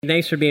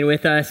Thanks for being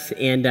with us,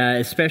 and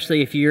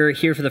especially if you're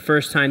here for the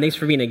first time, thanks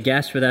for being a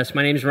guest with us.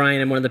 My name's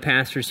Ryan. I'm one of the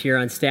pastors here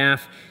on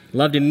staff.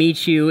 Love to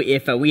meet you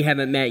if we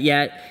haven't met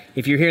yet.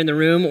 If you're here in the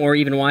room or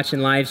even watching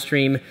live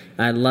stream,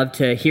 I'd love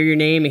to hear your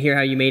name and hear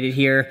how you made it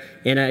here.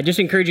 And I just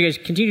encourage you guys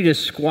to continue to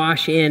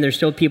squash in. There's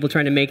still people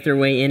trying to make their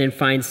way in and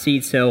find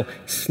seats, so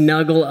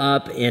snuggle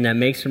up and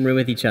make some room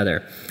with each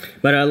other.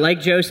 But like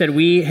Joe said,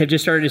 we have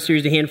just started a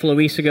series a handful of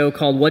weeks ago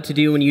called What to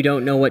Do When You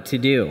Don't Know What to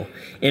Do.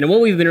 And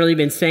what we've really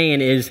been saying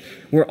is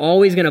we're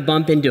always going to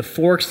bump into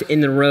forks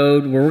in the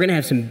road where we're going to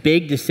have some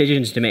big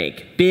decisions to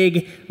make,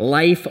 big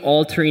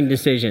life-altering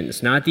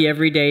decisions, not the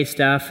everyday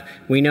stuff.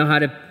 We know how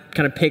to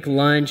kind of pick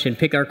lunch and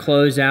pick our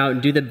clothes out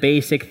and do the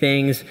basic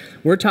things.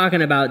 We're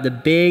talking about the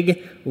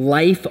big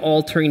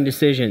life-altering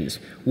decisions.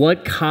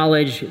 What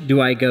college do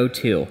I go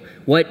to?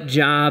 What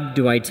job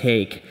do I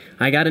take?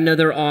 I got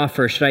another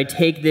offer. Should I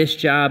take this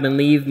job and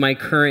leave my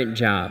current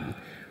job?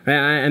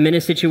 I'm in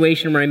a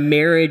situation where my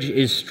marriage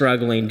is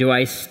struggling. Do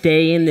I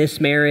stay in this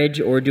marriage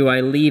or do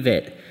I leave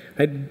it?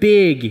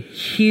 Big,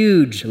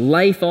 huge,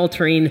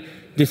 life-altering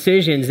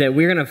decisions that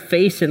we're going to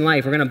face in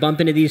life. We're going to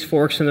bump into these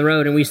forks in the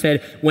road. And we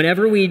said,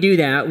 whenever we do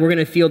that, we're going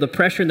to feel the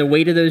pressure and the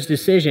weight of those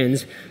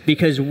decisions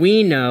because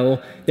we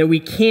know that we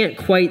can't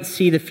quite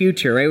see the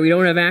future, right? We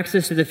don't have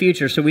access to the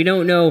future. So we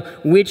don't know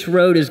which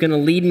road is going to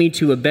lead me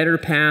to a better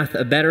path,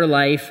 a better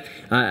life,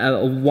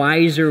 a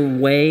wiser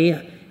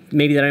way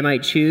maybe that I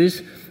might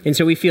choose. And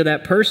so we feel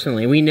that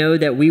personally. We know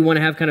that we want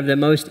to have kind of the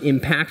most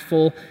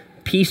impactful,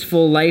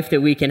 peaceful life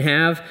that we can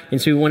have,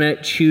 and so we want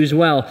to choose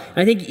well.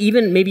 I think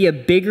even maybe a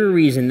bigger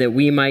reason that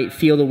we might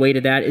feel the weight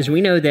of that is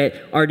we know that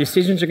our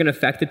decisions are going to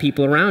affect the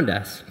people around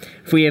us.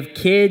 If we have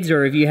kids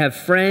or if you have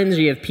friends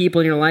or you have people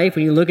in your life,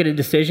 when you look at a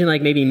decision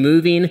like maybe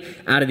moving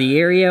out of the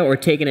area or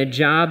taking a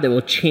job that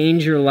will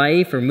change your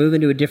life or moving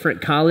to a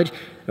different college,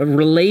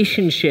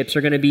 relationships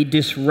are going to be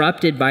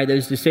disrupted by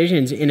those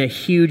decisions in a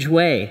huge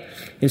way.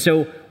 And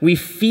so we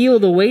feel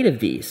the weight of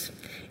these.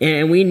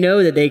 And we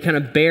know that they kind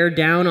of bear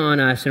down on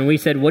us. And we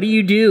said, what do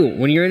you do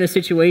when you're in a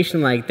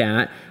situation like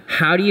that?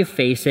 How do you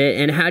face it?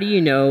 And how do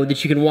you know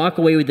that you can walk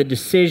away with a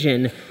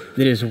decision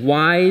that is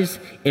wise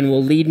and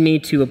will lead me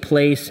to a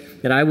place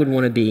that I would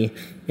want to be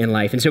in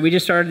life? And so we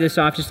just started this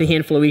off just a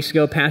handful of weeks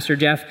ago. Pastor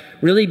Jeff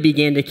really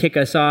began to kick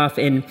us off,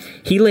 and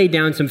he laid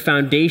down some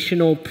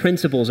foundational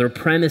principles or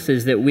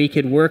premises that we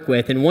could work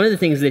with. And one of the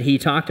things that he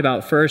talked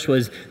about first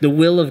was the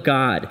will of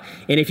God.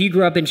 And if you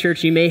grew up in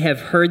church, you may have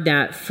heard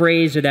that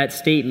phrase or that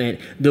statement,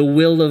 the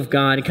will of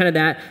God. And kind of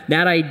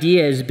that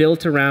idea is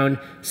built around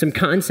some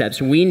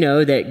concepts. We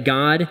know that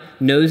God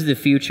knows the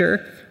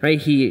future, right?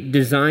 He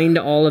designed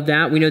all of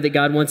that. We know that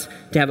God wants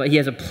to he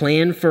has a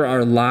plan for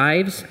our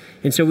lives.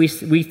 And so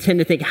we tend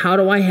to think, how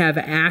do I have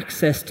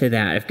access to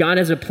that? If God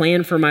has a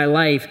plan for my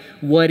life,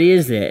 what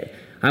is it?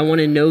 I want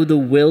to know the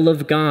will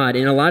of God.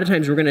 And a lot of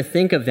times we're going to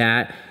think of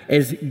that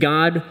as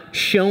God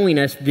showing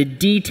us the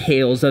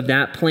details of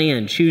that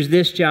plan. Choose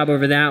this job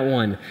over that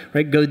one,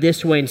 right? Go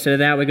this way instead of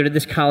that way. Go to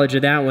this college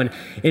or that one.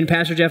 And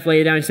Pastor Jeff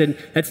laid it down. He said,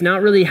 that's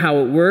not really how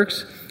it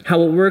works.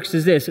 How it works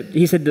is this.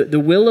 He said, the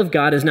will of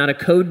God is not a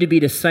code to be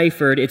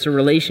deciphered. It's a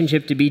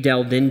relationship to be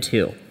delved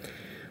into.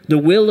 The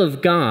will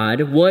of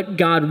God, what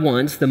God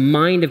wants, the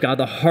mind of God,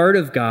 the heart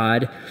of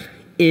God,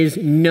 is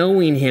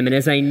knowing Him. And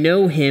as I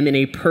know Him in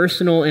a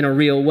personal and a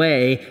real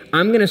way,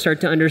 I'm going to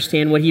start to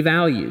understand what He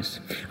values.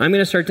 I'm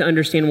going to start to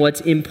understand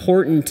what's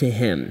important to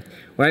Him,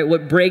 right?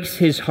 What breaks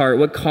His heart,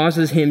 what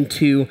causes Him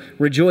to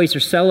rejoice or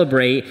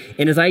celebrate.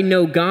 And as I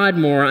know God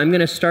more, I'm going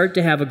to start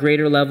to have a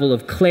greater level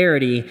of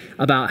clarity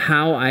about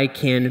how I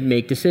can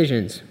make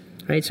decisions,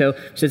 right? So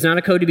it's not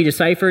a code to be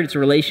deciphered. It's a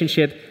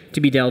relationship to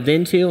be delved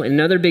into. And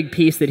another big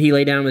piece that he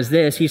laid down was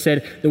this. He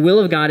said, the will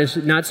of God is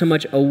not so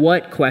much a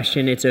what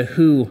question, it's a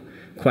who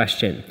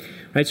question,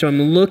 right? So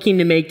I'm looking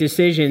to make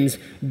decisions.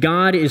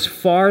 God is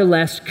far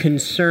less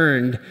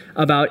concerned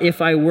about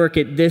if I work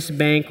at this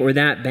bank or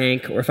that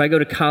bank, or if I go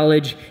to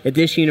college at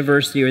this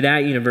university or that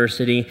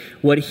university.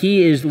 What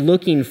He is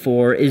looking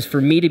for is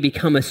for me to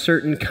become a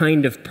certain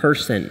kind of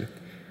person,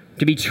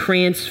 to be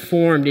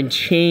transformed and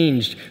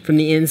changed from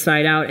the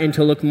inside out and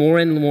to look more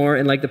and more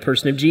and like the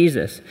person of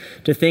Jesus,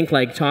 to think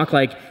like, talk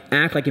like,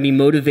 act like, and be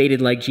motivated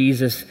like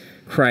Jesus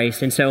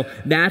Christ. And so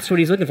that's what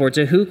He's looking for. It's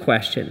a who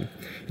question.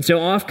 And so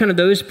off kind of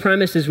those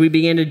premises, we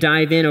began to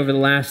dive in over the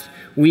last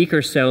week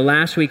or so.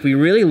 Last week, we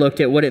really looked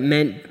at what it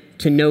meant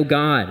to know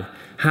God.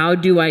 How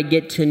do I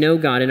get to know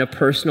God in a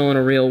personal and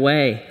a real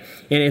way?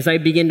 And as I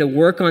begin to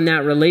work on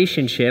that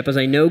relationship, as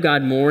I know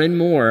God more and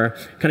more,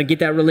 kind of get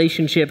that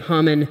relationship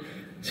humming.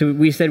 So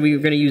we said we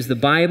were going to use the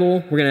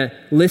Bible. We're going to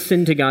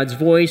listen to God's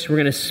voice. We're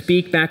going to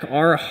speak back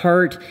our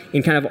heart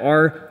and kind of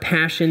our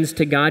passions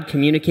to God,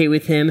 communicate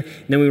with Him.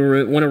 And then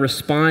we want to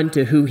respond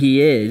to who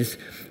He is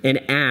and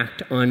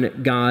act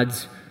on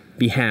God's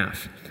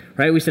behalf,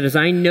 right? We said, as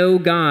I know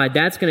God,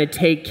 that's going to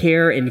take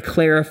care and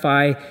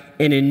clarify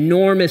an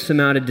enormous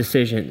amount of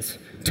decisions.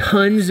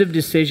 Tons of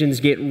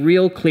decisions get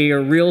real clear,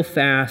 real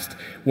fast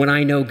when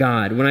I know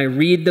God. When I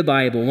read the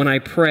Bible, when I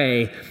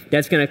pray,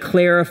 that's going to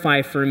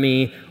clarify for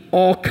me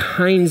all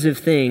kinds of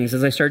things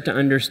as I start to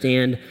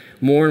understand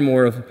more and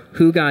more of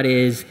who God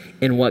is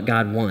and what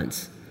God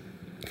wants.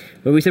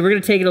 But we said we're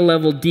going to take it a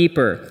level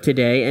deeper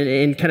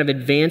today and kind of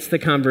advance the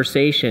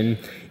conversation,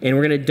 and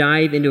we're going to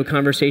dive into a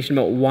conversation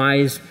about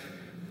wise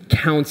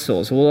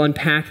counsel. So we'll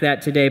unpack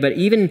that today. But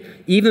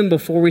even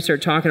before we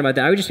start talking about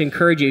that, I would just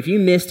encourage you, if you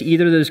missed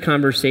either of those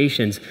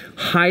conversations,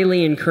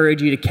 highly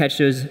encourage you to catch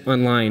those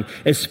online,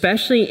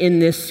 especially in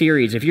this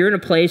series. If you're in a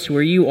place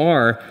where you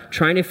are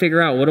trying to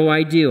figure out, what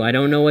do? I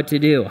don't know what to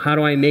do. How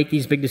do I make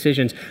these big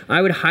decisions?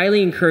 I would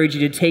highly encourage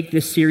you to take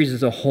this series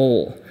as a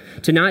whole,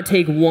 to not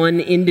take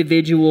one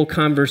individual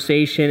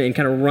conversation and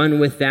kind of run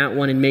with that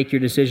one and make your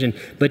decision,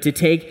 but to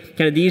take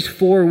kind of these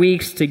 4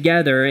 weeks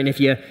together, and if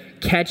you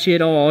catch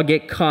it all,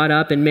 get caught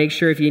up, and make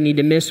sure if you need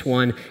to miss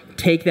one,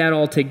 take that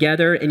all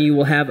together, and you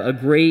will have a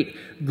great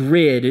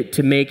grid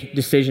to make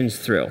decisions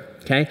through,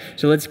 okay?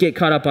 So let's get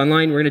caught up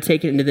online. We're going to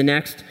take it into the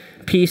next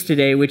piece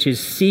today, which is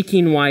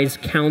seeking wise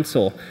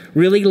counsel,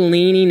 really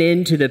leaning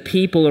into the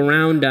people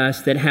around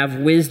us that have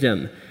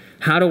wisdom.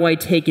 How do I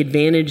take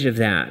advantage of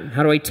that?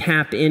 How do I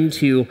tap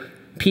into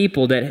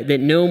people that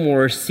know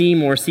more,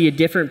 see a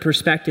different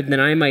perspective than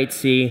I might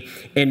see,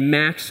 and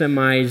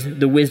maximize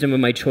the wisdom of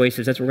my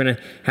choices? That's what we're going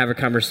to have a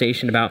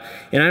conversation about.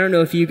 And I don't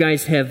know if you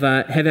guys have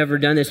ever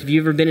done this. Have you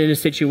ever been in a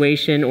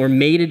situation or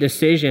made a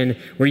decision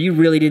where you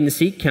really didn't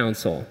seek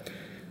counsel?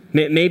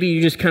 Maybe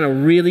you just kind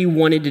of really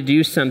wanted to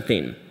do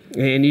something,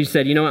 and you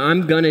said,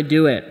 I'm going to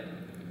do it.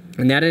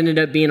 And that ended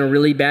up being a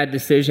really bad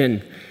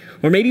decision.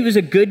 Or maybe it was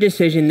a good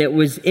decision that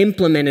was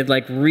implemented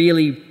like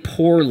really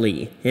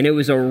poorly, and it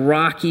was a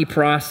rocky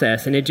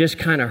process, and it just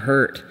kind of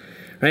hurt,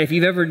 right? If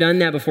you've ever done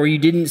that before, you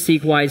didn't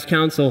seek wise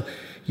counsel,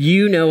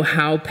 you know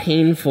how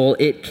painful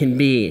it can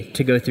be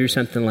to go through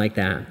something like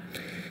that.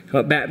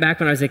 Back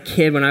when I was a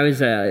kid, when I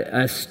was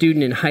a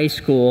student in high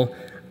school,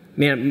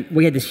 man,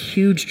 we had this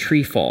huge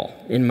tree fall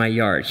in my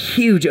yard,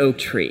 huge oak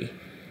tree,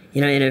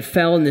 and it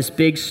fell in this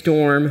big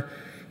storm.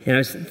 And I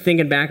was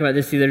thinking back about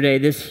this the other day.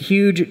 This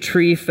huge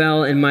tree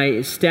fell, and my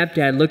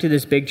stepdad looked at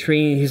this big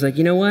tree, and he's like,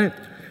 you know what?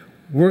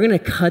 We're going to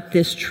cut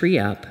this tree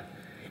up,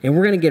 and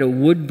we're going to get a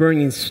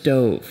wood-burning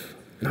stove.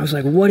 And I was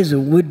like, what is a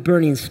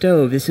wood-burning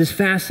stove? This is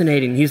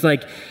fascinating. He's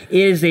like,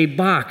 it is a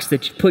box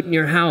that you put in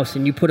your house,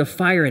 and you put a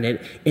fire in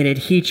it, and it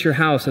heats your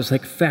house. I was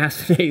like,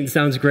 fascinating.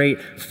 Sounds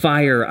great.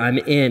 Fire, I'm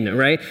in,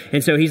 right?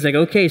 And so he's like,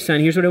 okay, son,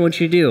 here's what I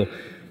want you to do.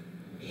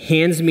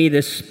 Hands me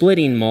this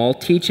splitting maul,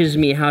 teaches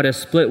me how to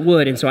split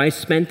wood. And so I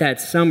spent that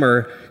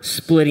summer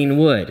splitting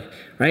wood,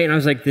 right? And I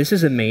was like, this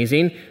is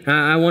amazing.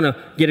 I want to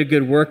get a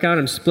good workout.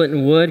 I'm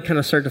splitting wood, kind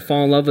of start to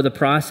fall in love with the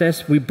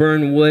process. We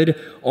burned wood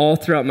all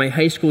throughout my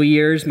high school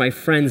years. My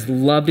friends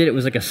loved it. It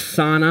was like a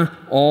sauna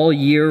all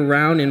year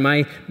round in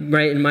my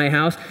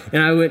house.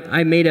 And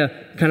I made a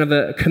kind of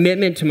a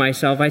commitment to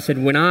myself. I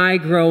said, when I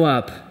grow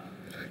up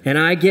and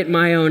I get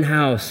my own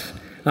house,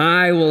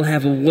 I will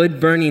have a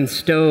wood-burning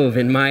stove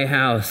in my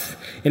house,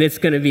 and it's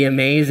going to be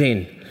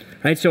amazing,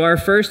 right? So our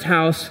first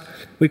house,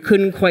 we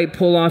couldn't quite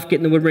pull off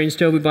getting the wood-burning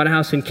stove. We bought a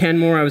house in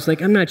Kenmore. I was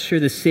like, I'm not sure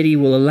the city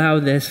will allow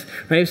this,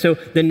 right? So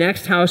the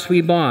next house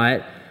we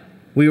bought,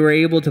 we were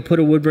able to put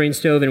a wood-burning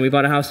stove in. We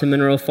bought a house in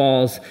Mineral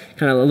Falls,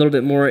 kind of a little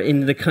bit more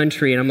into the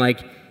country, and I'm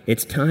like,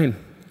 it's time.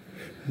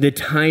 The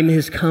time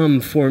has come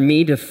for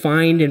me to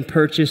find and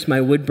purchase my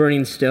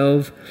wood-burning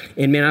stove,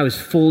 and man, I was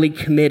fully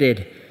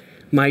committed.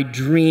 My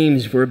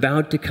dreams were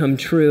about to come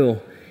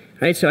true,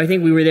 right? So I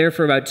think we were there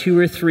for about 2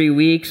 or 3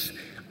 weeks.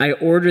 I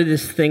ordered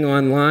this thing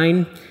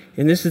online,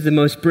 and this is the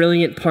most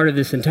brilliant part of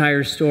this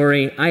entire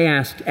story. I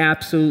asked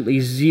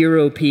absolutely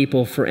 0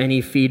 people for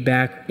any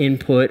feedback,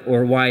 input,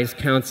 or wise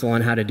counsel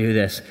on how to do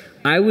this.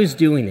 I was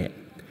doing it.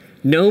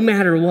 No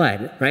matter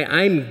what, right?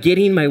 I'm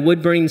getting my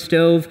wood-burning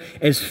stove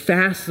as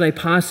fast as I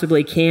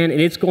possibly can,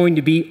 and it's going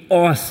to be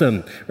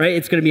awesome, right?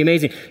 It's going to be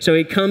amazing. So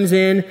it comes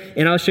in,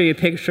 and I'll show you a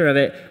picture of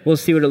it. We'll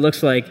see what it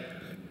looks like.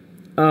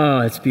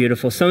 Oh, it's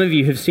beautiful. Some of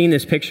you have seen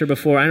this picture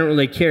before. I don't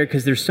really care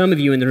because there's some of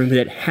you in the room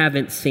that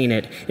haven't seen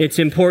it. It's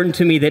important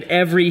to me that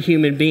every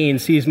human being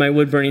sees my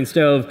wood-burning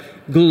stove.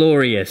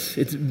 Glorious.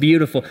 It's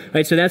beautiful,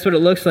 right? So that's what it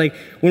looks like.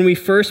 When we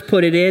first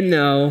put it in,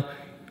 though,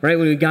 right,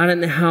 when we got it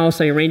in the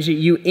house, I arranged it,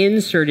 you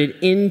insert it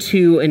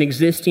into an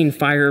existing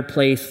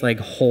fireplace like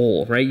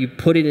hole, right? You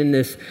put it in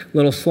this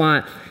little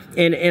slot.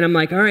 And I'm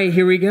like, all right,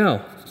 here we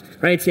go.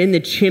 Right, it's in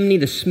the chimney.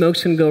 The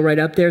smoke's going to go right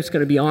up there. It's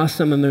going to be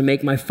awesome. I'm going to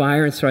make my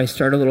fire. And so I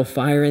start a little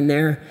fire in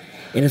there.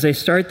 And as I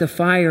start the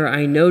fire,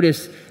 I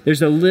notice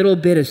there's a little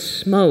bit of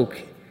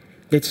smoke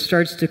that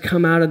starts to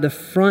come out of the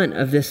front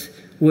of this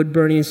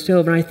wood-burning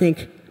stove. And I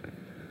think,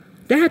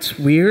 that's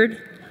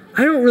weird.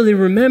 I don't really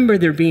remember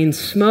there being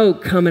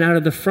smoke coming out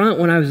of the front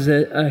when I was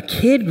a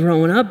kid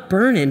growing up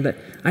burning, but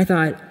I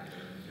thought,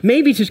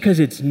 maybe it's just because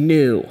it's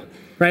new,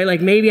 right?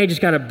 Like maybe I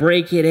just got to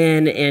break it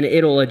in and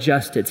it'll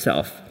adjust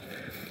itself,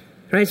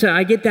 right? So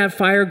I get that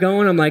fire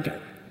going. I'm like,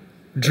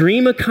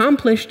 dream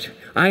accomplished.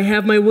 I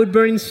have my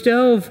wood-burning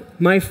stove.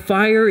 My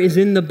fire is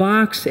in the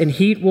box, and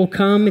heat will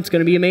come. It's going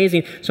to be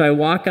amazing. So I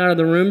walk out of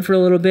the room for a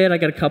little bit. I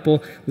got a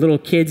couple little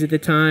kids at the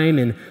time,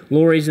 and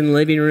Lori's in the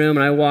living room,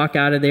 and I walk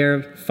out of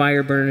there,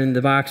 fire burning in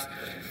the box.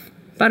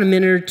 About a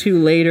minute or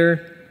two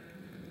later,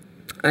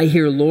 I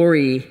hear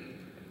Lori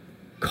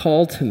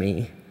call to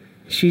me.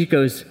 She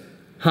goes,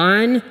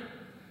 "Hon,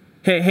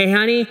 hey,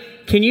 honey,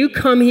 can you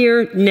come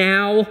here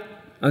now?"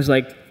 I was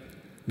like,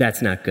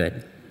 that's not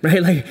good,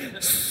 right? Like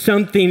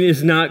something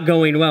is not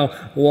going well.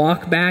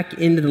 Walk back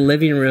into the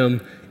living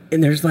room,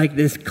 and there's like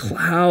this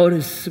cloud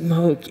of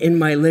smoke in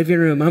my living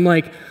room. I'm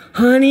like,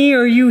 "Honey,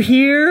 are you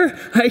here?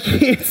 I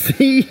can't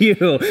see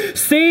you.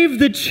 Save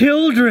the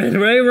children,"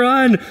 right?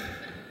 Run.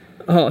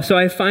 Oh, so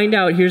I find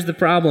out, here's the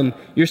problem.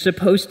 You're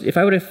supposed to, if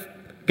I would have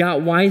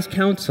got wise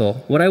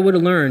counsel, what I would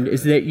have learned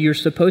is that you're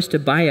supposed to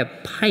buy a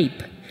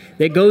pipe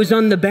that goes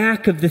on the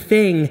back of the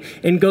thing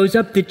and goes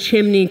up the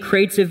chimney,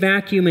 creates a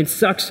vacuum, and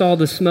sucks all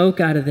the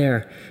smoke out of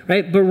there,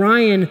 right? But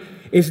Ryan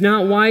is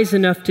not wise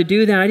enough to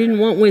do that. I didn't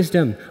want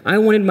wisdom. I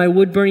wanted my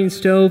wood-burning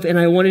stove, and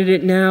I wanted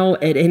it now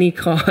at any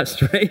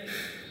cost, right?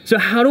 So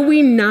how do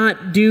we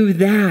not do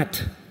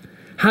that?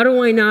 How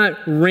do I not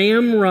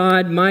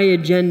ramrod my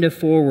agenda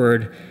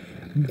forward,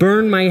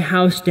 burn my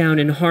house down,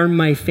 and harm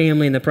my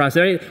family in the process?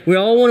 Right? We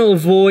all want to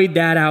avoid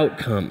that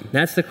outcome.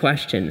 That's the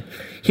question.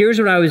 Here's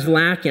what I was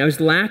lacking. I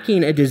was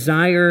lacking a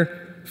desire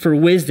for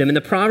wisdom. And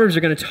the Proverbs are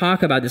going to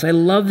talk about this. I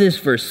love this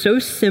verse. So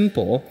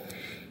simple.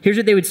 Here's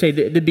what they would say.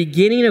 The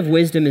beginning of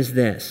wisdom is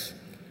this.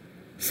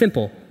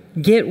 Simple.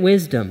 Get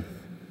wisdom.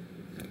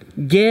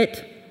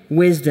 Get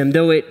wisdom.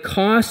 Though it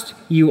cost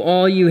you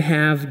all you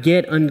have,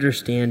 get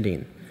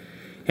understanding.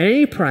 At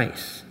any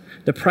price.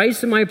 The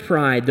price of my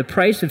pride, the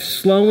price of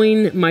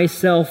slowing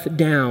myself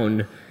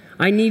down,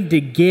 I need to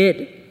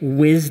get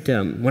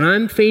wisdom. When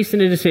I'm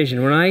facing a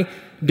decision, when I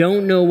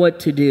don't know what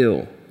to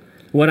do,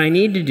 what I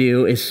need to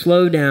do is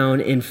slow down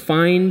and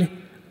find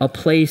a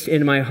place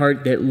in my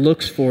heart that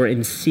looks for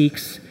and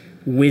seeks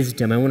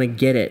wisdom. I want to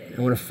get it.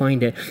 I want to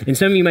find it. And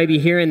some of you might be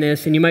hearing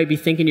this and you might be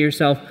thinking to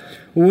yourself,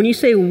 well, when you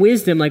say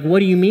wisdom, like what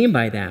do you mean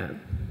by that?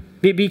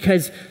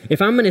 Because if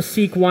I'm going to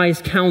seek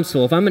wise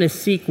counsel, if I'm going to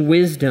seek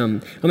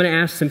wisdom, I'm going to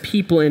ask some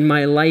people in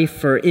my life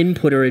for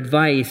input or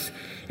advice.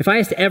 If I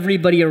asked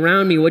everybody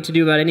around me what to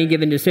do about any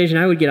given decision,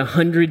 I would get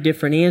 100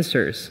 different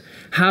answers.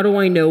 How do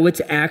I know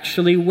what's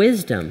actually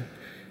wisdom?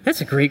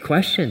 That's a great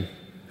question.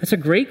 That's a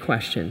great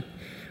question.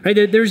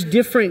 Right? There's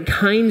different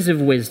kinds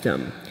of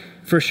wisdom,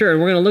 for sure.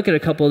 We're going to look at a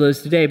couple of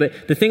those today.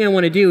 But the thing I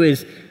want to do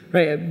is,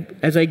 right,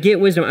 as I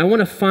get wisdom, I want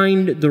to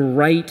find the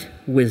right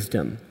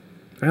wisdom.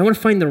 I want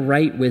to find the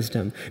right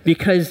wisdom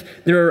because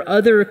there are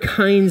other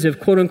kinds of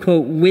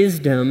quote-unquote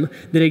wisdom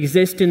that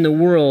exist in the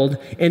world,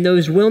 and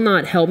those will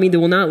not help me. They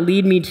will not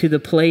lead me to the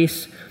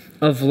place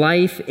of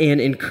life and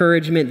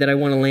encouragement that I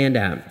want to land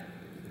at.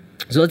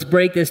 So let's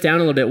break this down a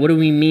little bit. What do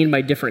we mean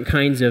by different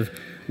kinds of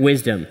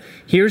wisdom?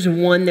 Here's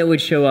one that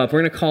would show up. We're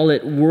going to call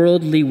it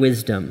worldly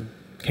wisdom.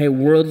 Okay,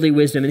 worldly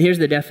wisdom. And here's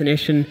the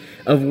definition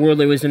of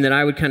worldly wisdom that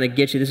I would kind of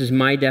get you. This is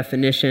my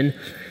definition.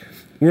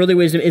 Worldly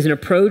wisdom is an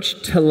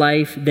approach to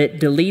life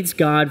that deletes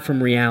God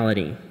from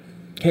reality.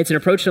 Okay, it's an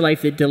approach to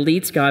life that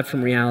deletes God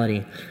from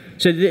reality.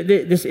 So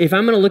if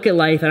I'm going to look at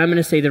life and I'm going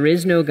to say there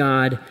is no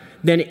God,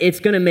 then it's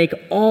going to make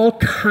all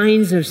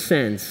kinds of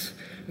sense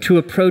to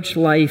approach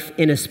life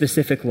in a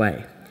specific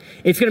way.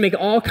 It's going to make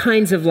all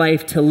kinds of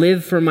life to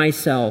live for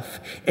myself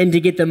and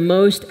to get the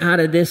most out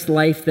of this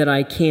life that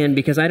I can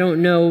because I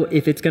don't know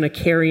if it's going to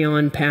carry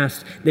on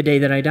past the day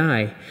that I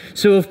die.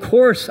 So of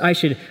course I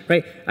should,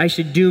 right? I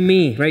should do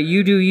me, right?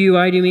 You do you,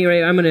 I do me,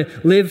 right? I'm going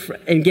to live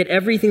and get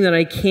everything that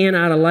I can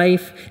out of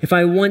life. If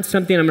I want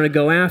something, I'm going to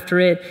go after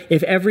it.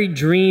 If every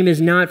dream is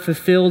not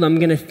fulfilled, I'm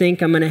going to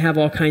think I'm going to have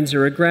all kinds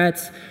of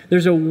regrets.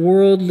 There's a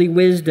worldly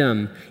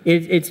wisdom.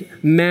 It's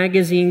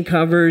magazine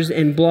covers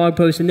and blog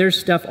posts, and there's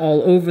stuff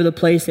all over the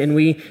place, and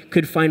we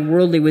could find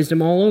worldly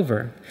wisdom all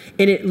over.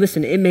 And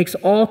it makes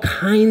all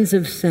kinds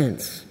of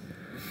sense.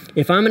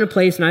 If I'm in a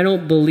place and I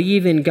don't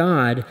believe in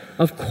God,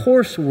 of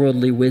course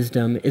worldly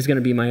wisdom is going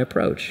to be my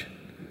approach.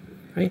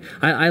 Right?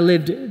 I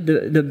lived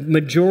the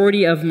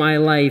majority of my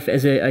life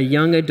as a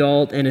young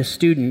adult and a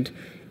student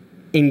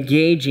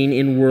engaging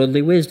in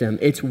worldly wisdom.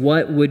 It's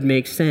what would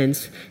make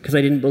sense because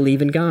I didn't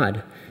believe in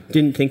God,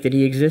 didn't think that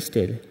he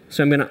existed.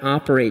 So I'm going to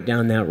operate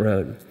down that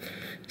road.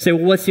 Say,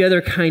 well, what's the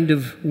other kind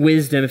of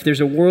wisdom? If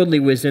there's a worldly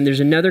wisdom, there's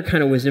another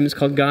kind of wisdom. It's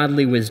called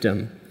godly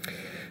wisdom.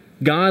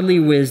 Godly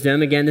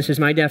wisdom, again, this is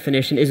my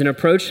definition, is an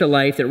approach to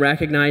life that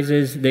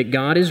recognizes that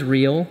God is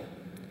real,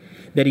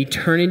 that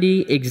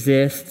eternity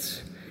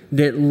exists,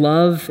 that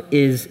love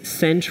is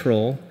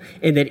central,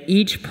 and that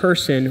each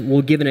person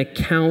will give an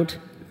account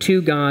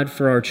to God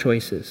for our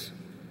choices.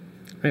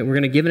 Right? We're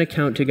going to give an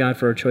account to God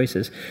for our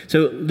choices.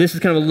 So this is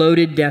kind of a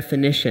loaded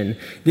definition.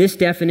 This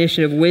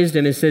definition of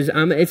wisdom says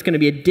it's going to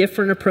be a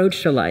different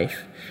approach to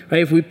life.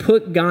 Right? If we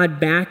put God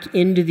back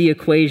into the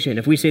equation,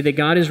 if we say that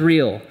God is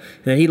real,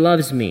 that he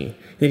loves me,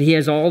 that he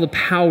has all the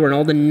power and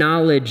all the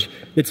knowledge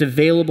that's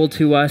available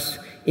to us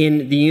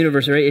in the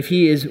universe, right? If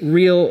he is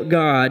real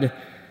God,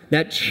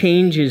 that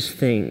changes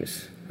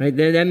things, right?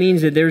 That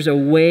means that there's a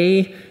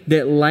way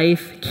that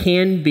life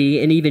can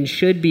be and even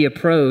should be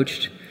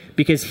approached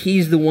because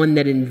he's the one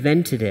that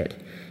invented it.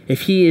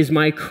 If he is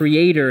my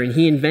creator and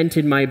he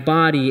invented my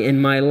body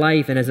and my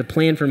life and has a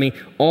plan for me,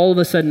 all of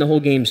a sudden the whole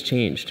game's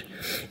changed.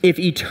 If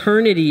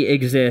eternity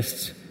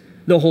exists,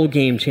 the whole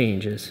game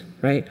changes,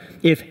 right?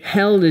 If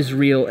hell is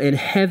real and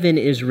heaven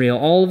is real,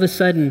 all of a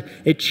sudden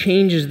it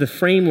changes the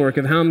framework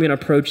of how I'm going to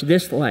approach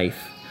this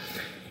life.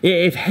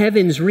 If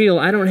heaven's real,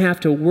 I don't have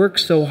to work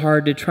so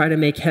hard to try to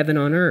make heaven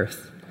on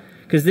earth,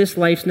 because this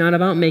life's not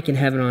about making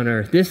heaven on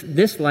earth.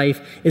 This life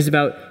is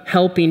about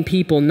helping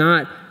people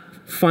not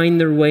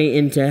find their way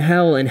into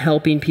hell and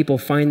helping people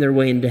find their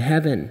way into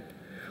heaven.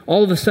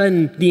 All of a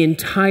sudden, the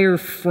entire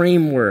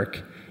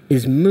framework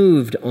is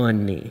moved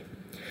on me.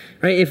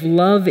 Right? If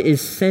love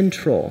is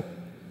central,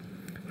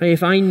 right?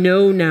 If I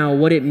know now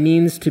what it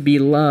means to be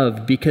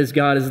loved because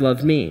God has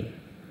loved me.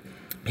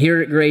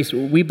 Here at Grace,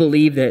 we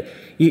believe that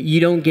you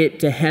don't get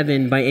to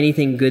heaven by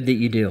anything good that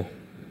you do.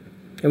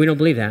 And we don't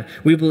believe that.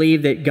 We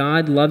believe that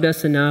God loved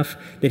us enough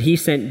that he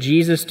sent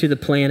Jesus to the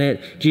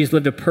planet. Jesus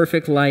lived a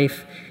perfect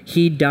life.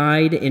 He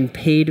died and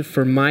paid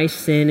for my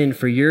sin and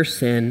for your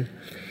sin.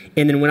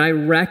 And then when I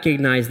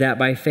recognize that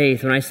by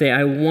faith, when I say,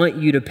 I want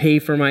you to pay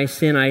for my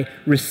sin, I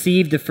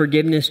receive the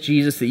forgiveness,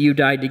 Jesus, that you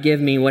died to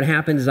give me, what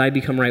happens is I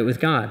become right with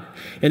God.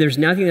 And there's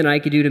nothing that I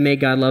could do to make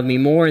God love me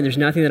more, and there's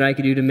nothing that I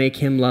could do to make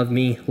him love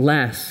me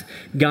less.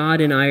 God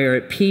and I are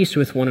at peace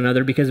with one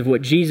another because of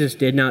what Jesus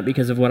did, not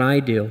because of what I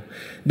do.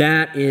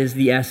 That is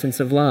the essence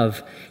of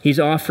love.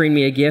 He's offering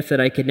me a gift that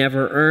I could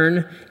never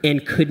earn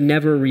and could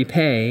never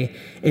repay.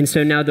 And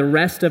so now the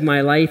rest of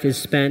my life is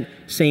spent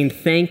saying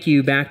thank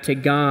you back to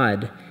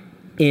God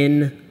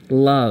in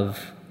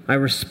love. I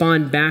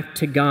respond back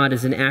to God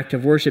as an act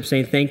of worship,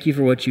 saying, thank you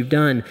for what you've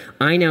done.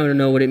 I now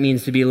know what it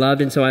means to be loved,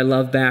 and so I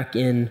love back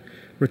in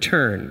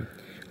return.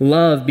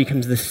 Love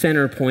becomes the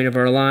center point of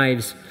our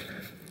lives.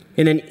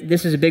 And then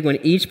this is a big one.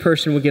 Each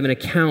person will give an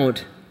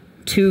account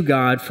to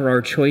God for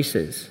our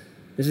choices.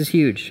 This is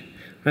huge.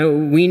 Right?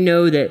 We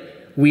know that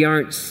we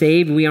aren't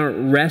saved. We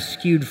aren't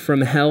rescued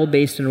from hell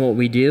based on what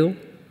we do.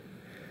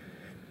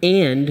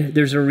 And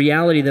there's a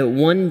reality that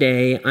one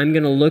day I'm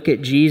going to look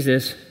at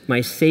Jesus, my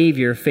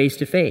Savior, face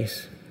to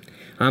face.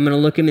 I'm going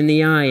to look him in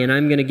the eye, and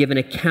I'm going to give an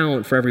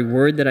account for every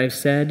word that I've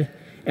said,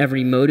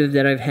 every motive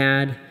that I've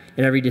had,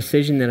 and every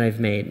decision that I've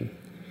made.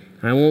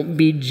 I won't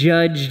be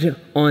judged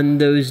on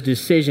those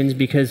decisions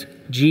because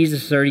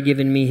Jesus has already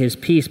given me his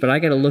peace, but I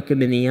got to look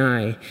him in the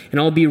eye. And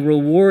I'll be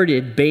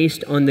rewarded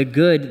based on the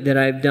good that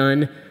I've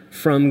done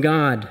from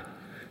God.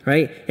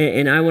 Right?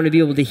 And I want to be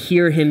able to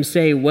hear him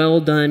say,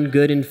 well done,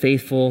 good and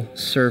faithful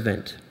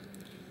servant.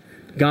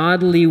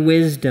 Godly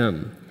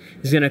wisdom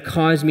is going to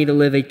cause me to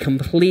live a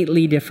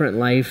completely different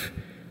life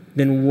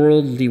than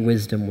worldly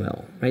wisdom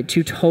will. Right?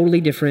 Two totally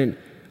different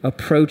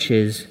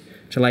approaches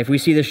to life. We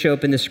see this show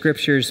up in the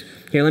scriptures.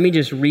 Here, let me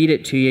just read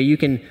it to you. You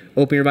can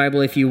open your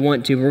Bible if you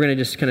want to. But we're going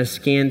to just kind of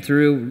scan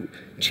through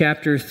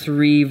chapter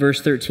 3, verse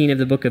 13 of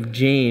the book of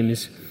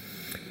James.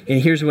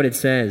 And here's what it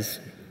says.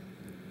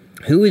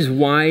 Who is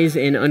wise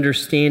and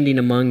understanding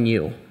among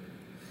you?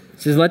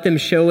 It says, let them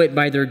show it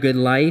by their good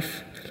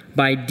life,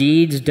 by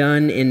deeds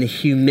done in the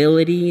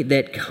humility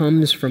that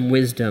comes from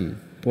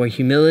wisdom. Boy,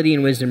 humility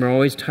and wisdom are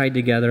always tied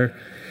together.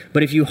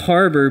 But if you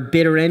harbor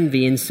bitter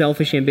envy and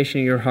selfish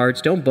ambition in your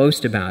hearts, don't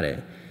boast about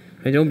it.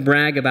 Right? Don't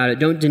brag about it.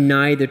 Don't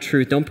deny the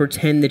truth. Don't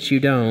pretend that you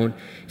don't.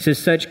 It says,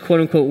 such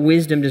quote-unquote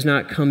wisdom does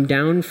not come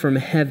down from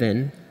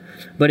heaven,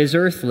 but is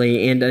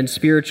earthly and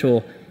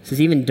unspiritual. It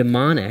says even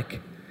demonic.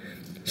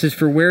 It says,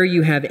 for where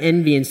you have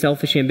envy and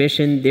selfish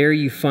ambition, there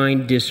you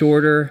find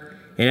disorder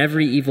and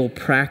every evil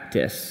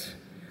practice.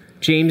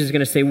 James is going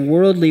to say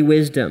worldly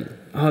wisdom.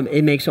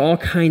 It makes all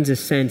kinds of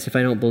sense if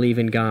I don't believe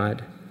in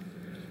God.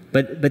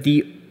 But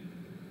the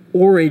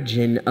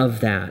origin of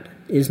that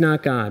is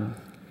not God.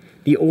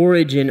 The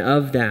origin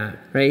of that,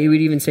 right? He would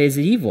even say is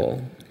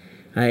evil.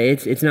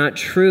 It's not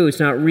true. It's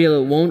not real.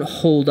 It won't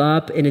hold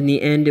up. And in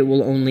the end, it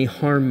will only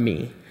harm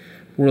me.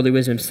 Worldly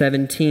wisdom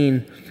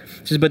 17.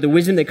 It says, but the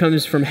wisdom that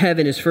comes from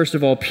heaven is first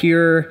of all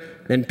pure,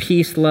 then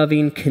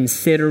peace-loving,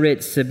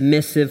 considerate,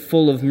 submissive,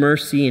 full of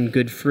mercy and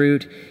good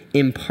fruit,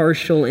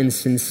 impartial and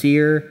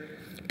sincere,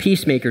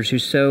 peacemakers who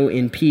sow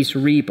in peace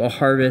reap a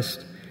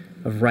harvest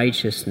of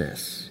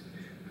righteousness.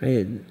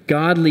 Right?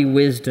 Godly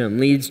wisdom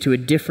leads to a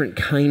different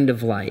kind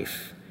of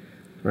life,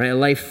 right? A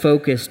life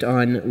focused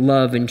on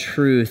love and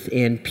truth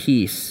and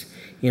peace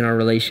in our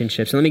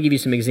relationships. So let me give you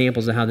some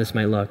examples of how this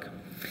might look.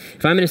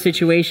 If I'm in a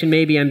situation,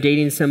 maybe I'm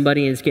dating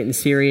somebody and it's getting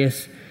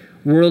serious,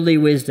 worldly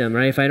wisdom,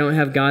 right? If I don't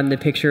have God in the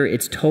picture,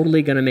 it's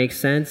totally going to make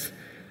sense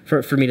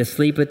for me to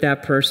sleep with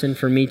that person,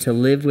 for me to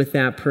live with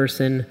that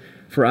person,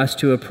 for us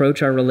to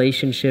approach our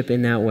relationship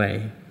in that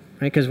way,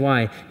 right? Because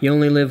why? You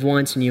only live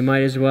once and you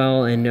might as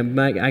well, and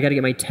I got to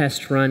get my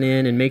test run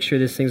in and make sure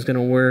this thing's going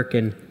to work,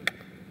 and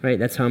right,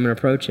 that's how I'm going to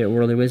approach it,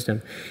 worldly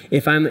wisdom.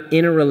 If I'm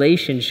in a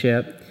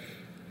relationship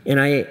and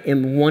I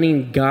am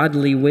wanting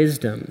godly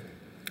wisdom,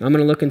 I'm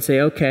going to look and say,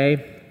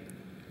 okay,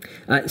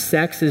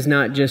 sex is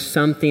not just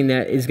something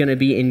that is going to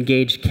be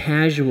engaged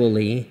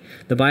casually.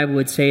 The Bible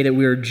would say that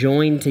we are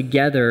joined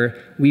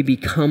together. We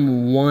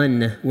become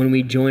one when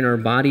we join our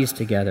bodies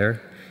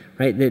together,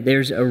 right? That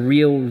there's a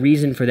real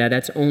reason for that.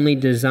 That's only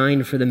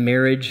designed for the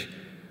marriage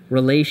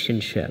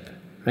relationship,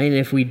 right? And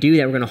if we do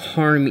that, we're going to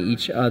harm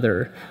each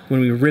other when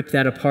we rip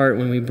that apart,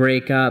 when we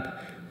break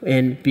up.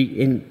 And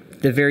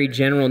the very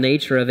general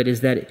nature of it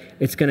is that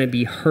it's going to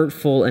be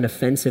hurtful and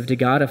offensive to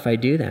God if I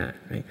do that,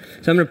 right?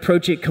 So I'm going to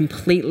approach it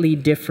completely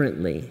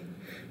differently.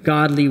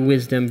 Godly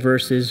wisdom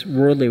versus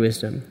worldly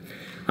wisdom.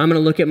 I'm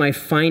going to look at my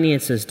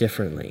finances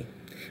differently,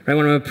 right?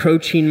 When I'm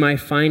approaching my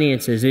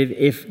finances,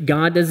 if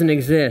God doesn't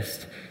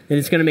exist, then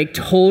it's going to make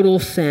total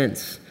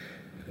sense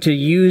to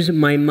use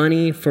my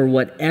money for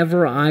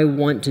whatever I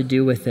want to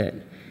do with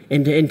it.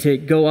 And to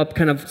go up,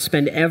 kind of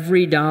spend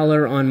every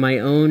dollar on my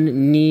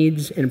own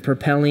needs and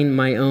propelling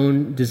my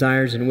own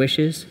desires and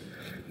wishes.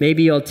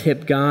 Maybe I'll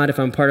tip God if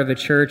I'm part of a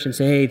church and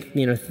say,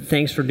 hey,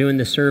 thanks for doing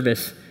the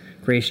service,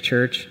 Grace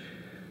Church.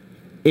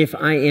 If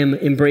I am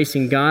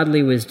embracing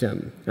godly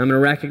wisdom, I'm going to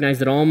recognize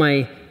that all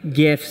my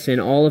gifts and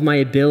all of my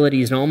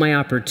abilities and all my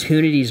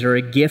opportunities are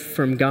a gift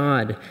from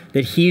God,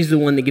 that He's the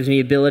one that gives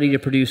me the ability to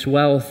produce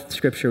wealth,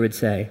 Scripture would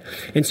say.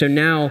 And so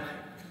now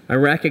I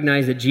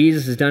recognize that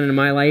Jesus has done in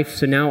my life,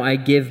 so now I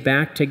give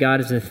back to God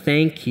as a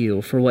thank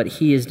you for what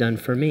He has done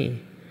for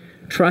me,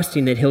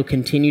 trusting that He'll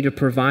continue to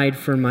provide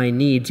for my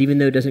needs, even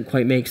though it doesn't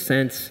quite make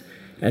sense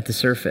at the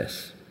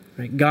surface.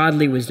 Right?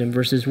 Godly wisdom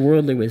versus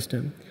worldly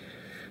wisdom.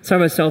 Let's talk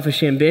about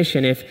selfish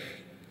ambition.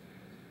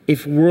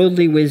 If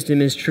worldly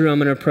wisdom is true, I'm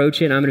going to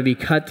approach it. I'm going to be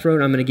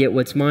cutthroat. I'm going to get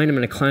what's mine. I'm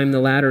going to climb the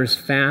ladder as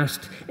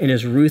fast and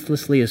as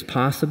ruthlessly as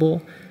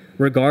possible,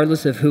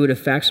 regardless of who it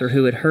affects or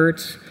who it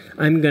hurts.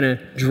 I'm going to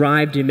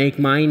drive to make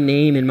my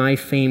name and my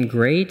fame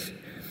great.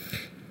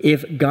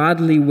 If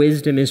godly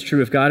wisdom is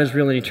true, if God is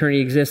real and eternity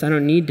exists, I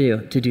don't need to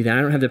do that.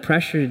 I don't have the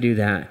pressure to do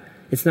that.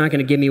 It's not going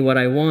to give me what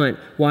I want.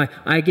 Why?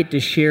 I get to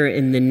share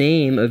in the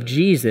name of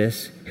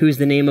Jesus, who is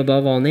the name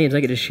above all names.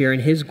 I get to share in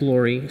His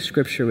glory,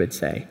 Scripture would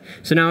say.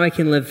 So now I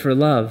can live for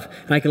love,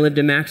 and I can live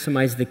to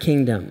maximize the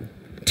kingdom.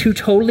 Two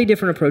totally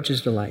different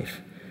approaches to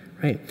life,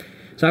 right?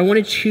 So I want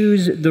to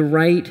choose the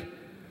right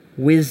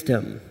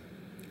wisdom.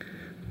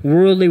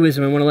 Worldly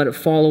wisdom, I want to let it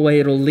fall away.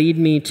 It'll lead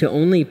me to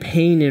only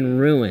pain and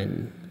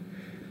ruin.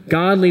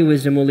 Godly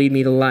wisdom will lead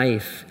me to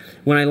life.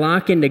 When I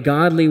lock into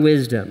godly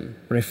wisdom,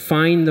 when I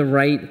find the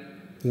right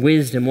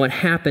wisdom, what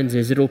happens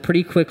is it'll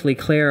pretty quickly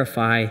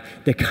clarify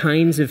the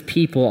kinds of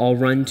people I'll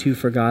run to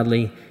for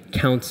godly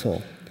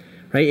counsel.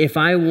 Right? If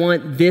I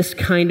want this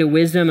kind of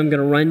wisdom, I'm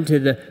going to run to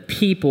the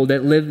people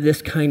that live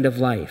this kind of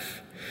life.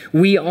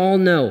 We all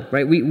know,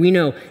 right? We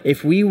know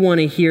if we want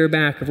to hear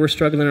back, if we're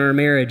struggling in our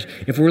marriage,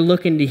 if we're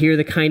looking to hear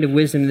the kind of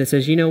wisdom that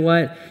says, you know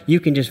what? You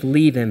can just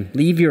leave him.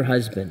 Leave your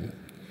husband.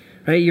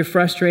 Right? You're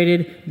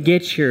frustrated,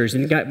 get yours.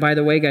 And by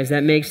the way, guys,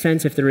 that makes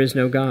sense if there is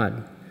no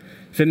God.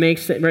 If it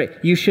makes sense, right?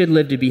 You should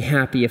live to be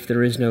happy if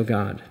there is no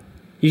God.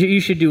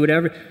 You should do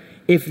whatever.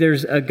 If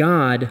there's a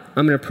God,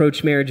 I'm going to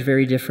approach marriage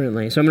very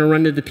differently. So I'm going to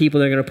run to the people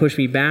that are going to push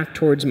me back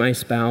towards my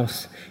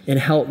spouse and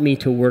help me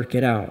to work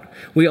it out.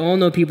 We all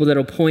know people that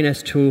will point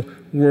us to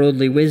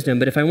worldly wisdom,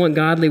 but if I want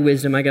godly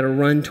wisdom, I got to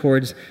run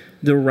towards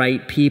the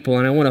right people,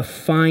 and I want to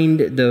find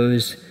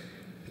those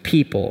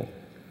people.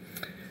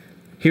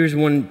 Here's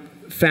one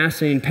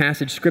fascinating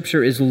passage.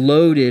 Scripture is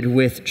loaded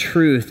with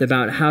truth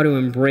about how to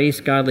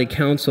embrace godly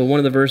counsel. One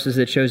of the verses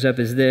that shows up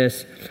is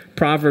this,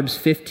 Proverbs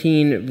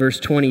 15, verse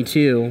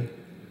 22.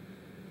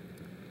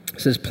 It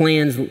says,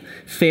 plans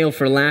fail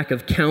for lack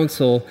of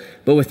counsel,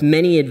 but with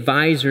many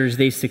advisors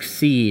they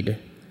succeed.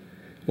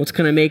 What's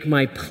going to make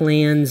my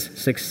plans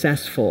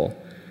successful?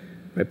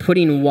 Right?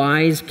 Putting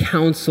wise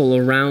counsel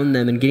around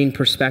them and getting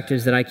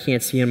perspectives that I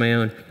can't see on my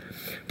own.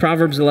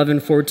 Proverbs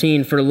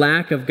 11:14, for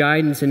lack of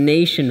guidance a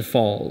nation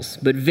falls,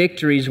 but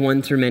victory is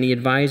won through many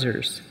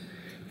advisors.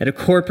 At a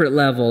corporate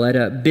level, at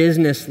a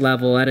business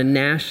level, at a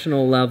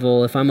national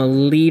level, if I'm a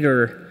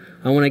leader,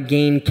 I want to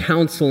gain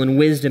counsel and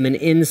wisdom and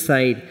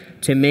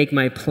insight to make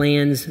my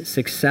plans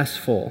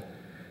successful.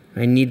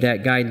 I need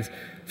that guidance.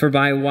 For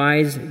by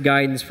wise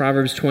guidance,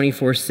 Proverbs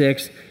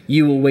 24:6,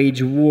 you will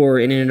wage war,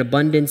 and in an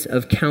abundance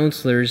of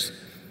counselors,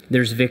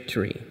 there's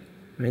victory.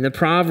 And the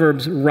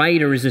Proverbs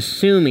writer is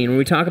assuming, when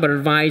we talk about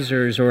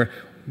advisors or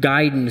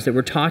guidance, that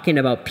we're talking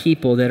about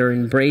people that are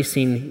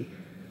embracing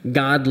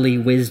godly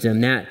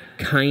wisdom, that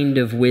kind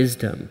of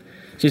wisdom.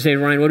 So you say,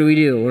 Ryan, what do we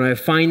do? When I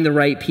find the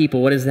right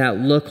people, what does that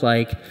look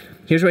like?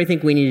 Here's what I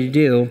think we need to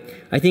do.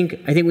 I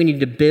think we need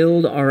to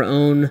build our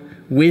own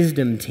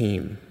wisdom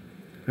team.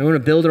 I want to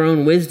build our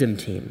own wisdom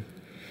team.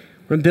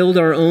 We're going to build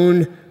our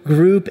own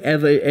group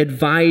of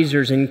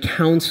advisors and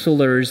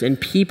counselors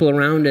and people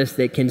around us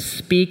that can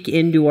speak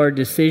into our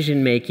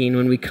decision making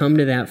when we come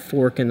to that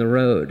fork in the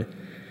road.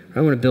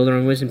 I want to build our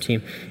own wisdom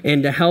team.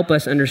 And to help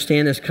us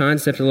understand this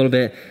concept a little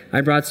bit,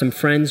 I brought some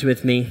friends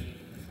with me.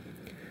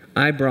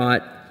 I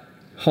brought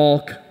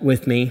Hulk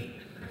with me.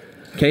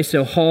 Okay,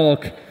 so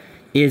Hulk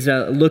is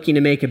looking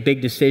to make a big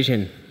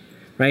decision,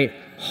 right?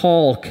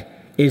 Hulk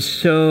is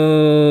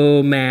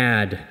so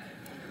mad.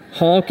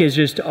 Hulk is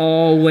just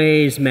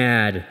always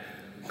mad.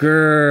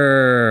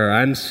 Grrr,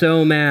 I'm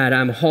so mad,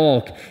 I'm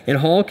Hulk. And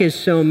Hulk is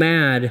so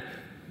mad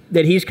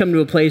that he's come to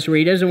a place where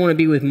he doesn't want to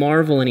be with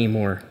Marvel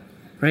anymore,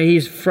 right?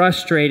 He's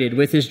frustrated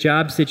with his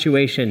job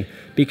situation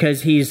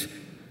because he's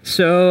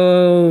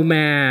so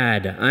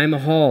mad. I'm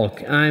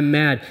Hulk, I'm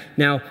mad.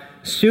 Now,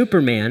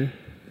 Superman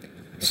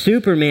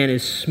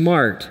is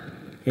smart.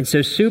 And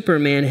so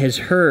Superman has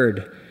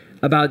heard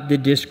about the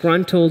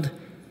disgruntled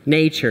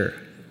nature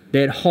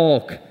that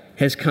Hulk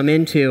has come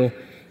into.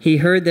 He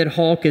heard that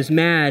Hulk is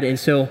mad, and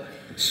so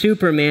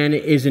Superman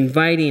is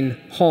inviting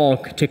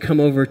Hulk to come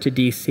over to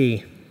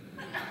DC.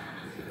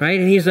 Right?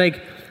 And he's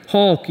like,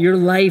 Hulk, your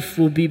life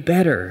will be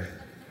better.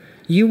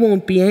 You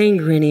won't be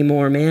angry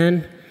anymore,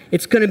 man.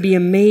 It's going to be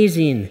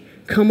amazing.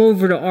 Come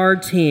over to our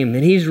team.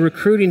 And he's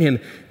recruiting him.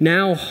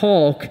 Now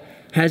Hulk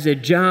has a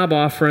job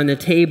offer on the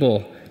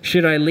table.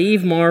 Should I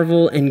leave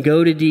Marvel and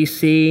go to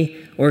DC,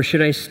 or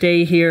should I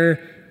stay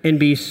here and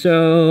be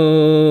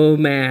so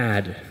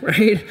mad,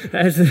 right?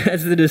 That's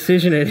the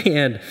decision at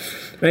hand,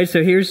 right?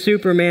 So here's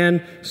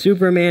Superman.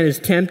 Superman is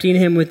tempting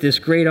him with this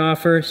great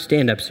offer.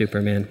 Stand up,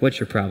 Superman.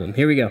 What's your problem?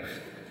 Here we go,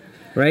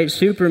 right?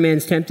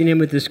 Superman's tempting him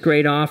with this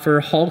great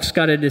offer. Hulk's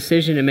got a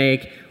decision to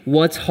make.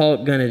 What's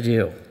Hulk going to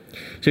do?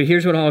 So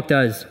here's what Hulk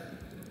does.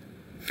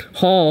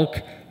 Hulk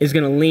is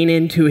going to lean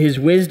into his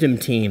wisdom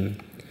team.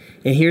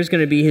 And here's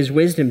going to be his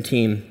wisdom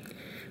team,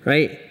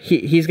 right?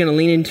 He's going to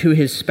lean into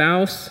his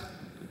spouse,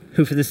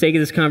 who for the sake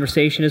of this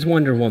conversation is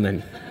Wonder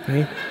Woman,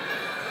 right?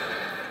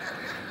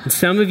 And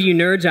some of you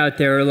nerds out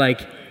there are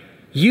like,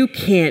 you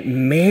can't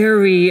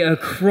marry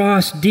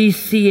across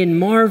DC and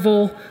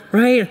Marvel,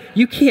 right?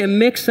 You can't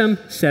mix them.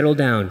 Settle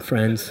down,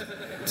 friends.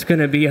 It's going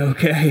to be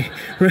okay,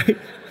 right?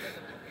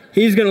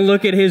 He's going to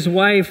look at his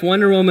wife,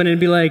 Wonder Woman, and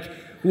be like,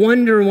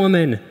 Wonder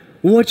Woman,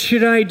 what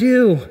should I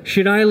do?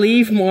 Should I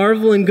leave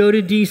Marvel and go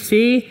to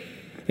DC?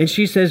 And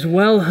she says,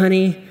 well,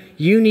 honey,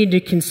 you need to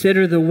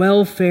consider the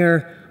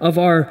welfare of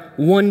our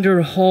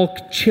Wonder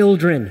Hulk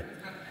children,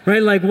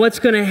 right? Like, what's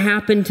going to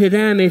happen to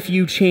them if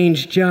you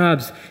change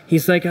jobs?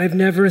 He's like, I've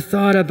never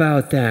thought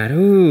about that.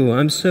 Ooh,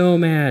 I'm so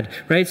mad,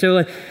 right? So,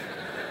 like,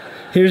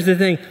 here's the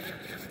thing.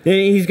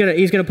 He's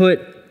gonna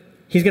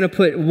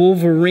put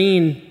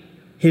Wolverine,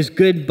 his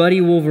good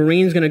buddy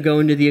Wolverine's gonna go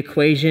into the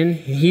equation.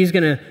 He's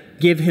gonna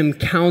give him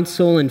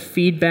counsel and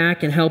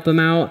feedback and help him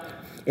out,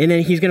 and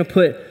then he's gonna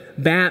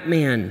put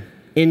Batman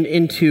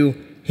into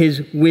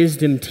his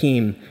wisdom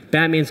team.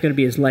 Batman's going to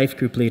be his life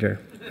group leader,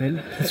 right?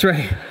 That's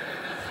right.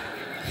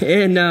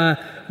 And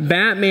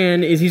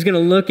Batman he's going to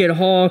look at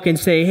Hulk and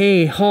say,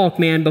 hey, Hulk,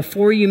 man,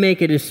 before you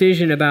make a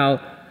decision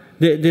about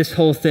this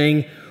whole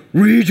thing,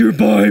 read your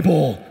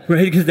Bible,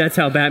 right? Because that's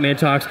how Batman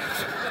talks.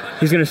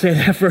 He's going to say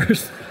that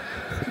first.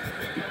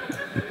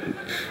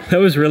 That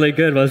was really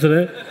good, wasn't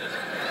it?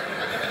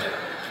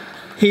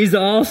 He's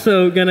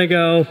also going to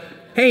go,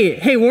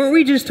 Hey, weren't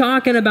we just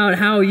talking about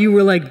how you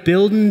were like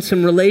building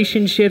some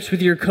relationships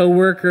with your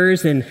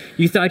coworkers and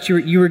you thought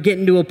you were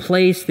getting to a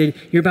place that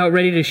you're about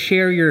ready to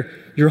share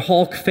your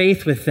Hulk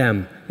faith with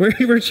them?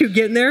 Weren't you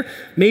getting there?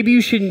 Maybe you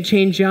shouldn't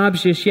change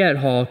jobs just yet,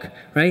 Hulk,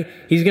 right?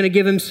 He's going to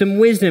give him some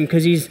wisdom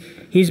because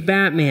he's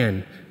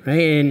Batman, right?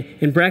 And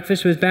in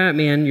Breakfast with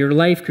Batman, your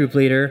life group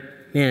leader,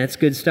 man, that's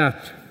good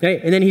stuff, right?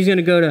 And then he's going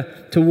to go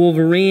to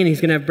Wolverine.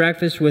 He's going to have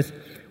breakfast with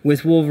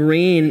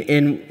Wolverine,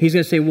 and he's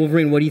going to say,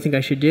 Wolverine, what do you think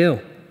I should do?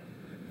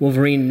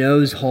 Wolverine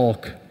knows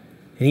Hulk,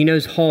 and he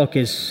knows Hulk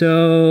is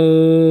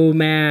so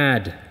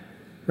mad,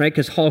 right?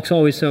 Because Hulk's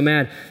always so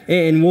mad.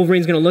 And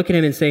Wolverine's going to look at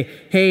him and say,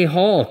 hey,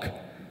 Hulk,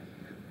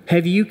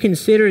 have you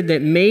considered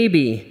that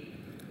maybe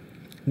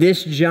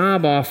this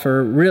job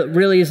offer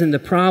really isn't the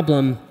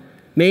problem?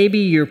 Maybe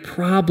your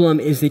problem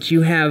is that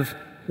you have,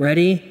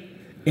 ready,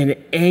 an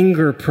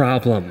anger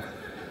problem.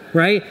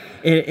 Right?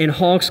 And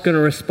Hulk's going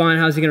to respond.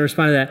 How's he going to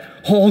respond to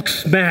that? Hulk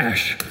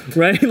smash,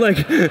 right?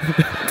 Like,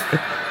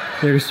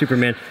 there's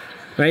Superman,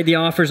 right? The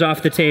offer's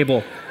off the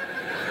table.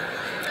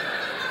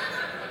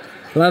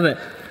 Love it.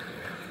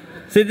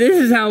 So this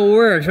is how it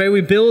works, right?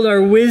 We build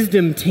our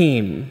wisdom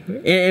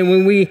team. And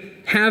when we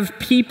have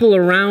people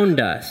around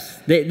us,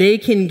 they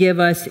can give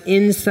us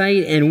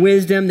insight and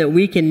wisdom that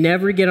we can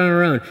never get on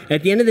our own.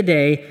 At the end of the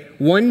day,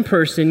 one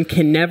person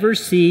can never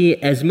see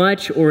as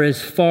much or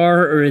as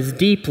far or as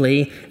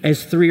deeply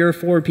as 3 or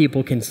 4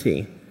 people can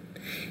see.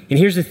 And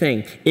here's the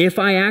thing. If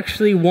I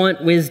actually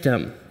want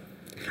wisdom,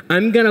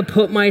 I'm going to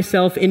put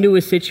myself into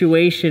a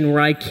situation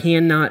where I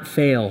cannot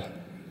fail.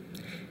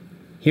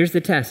 Here's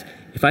the test.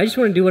 If I just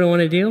want to do what I want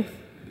to do,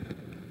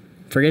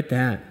 forget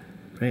that,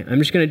 right? I'm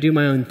just going to do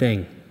my own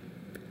thing,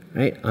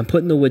 right? I'm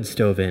putting the wood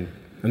stove in.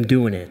 I'm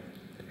doing it.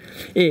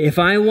 If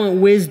I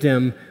want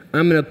wisdom,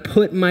 I'm going to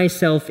put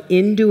myself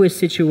into a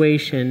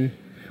situation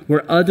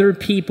where other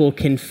people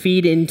can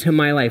feed into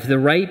my life, the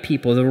right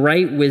people, the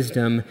right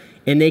wisdom,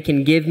 and they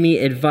can give me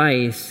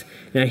advice.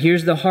 Now,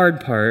 here's the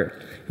hard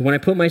part. When I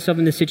put myself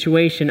in this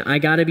situation, I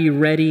got to be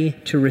ready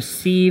to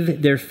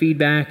receive their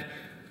feedback.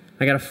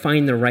 I got to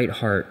find the right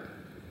heart.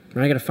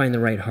 I got to find the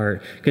right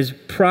heart, because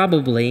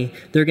probably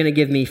they're going to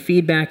give me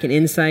feedback and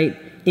insight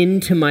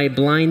into my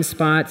blind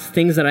spots,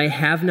 things that I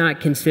have not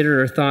considered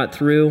or thought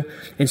through.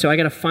 And so I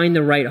got to find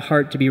the right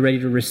heart to be ready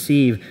to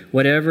receive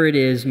whatever it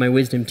is my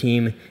wisdom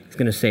team is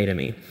going to say to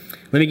me.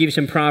 Let me give you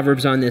some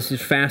Proverbs on this.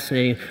 It's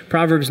fascinating.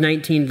 Proverbs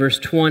 19, verse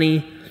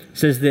 20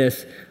 says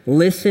this: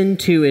 listen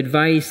to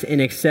advice and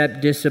accept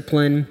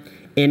discipline,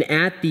 and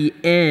at the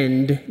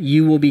end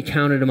you will be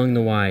counted among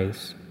the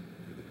wise.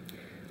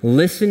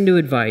 Listen to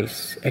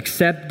advice,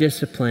 accept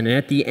discipline, and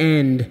at the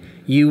end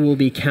you will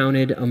be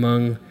counted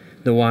among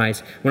the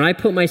wise. When I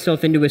put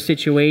myself into a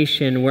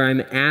situation where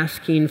I'm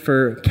asking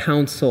for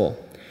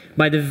counsel,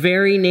 by the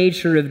very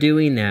nature of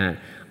doing that,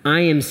 I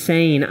am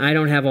saying I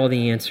don't have all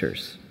the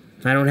answers.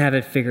 I don't have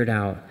it figured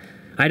out.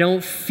 I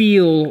don't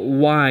feel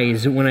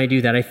wise when I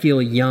do that. I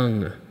feel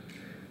young.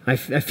 I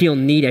feel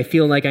needy. I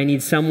feel like I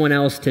need someone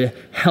else to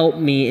help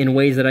me in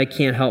ways that I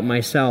can't help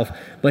myself.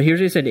 But here's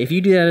what I said. If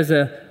you do that as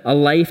a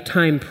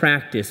lifetime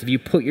practice, if you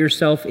put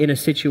yourself in a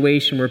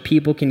situation where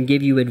people can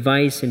give you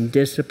advice and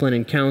discipline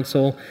and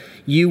counsel,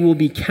 you will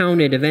be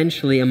counted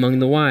eventually among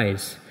the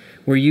wise,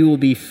 where you will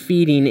be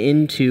feeding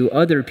into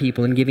other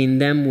people and giving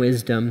them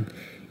wisdom,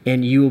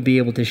 and you will be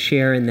able to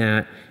share in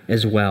that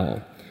as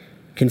well.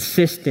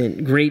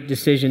 Consistent, great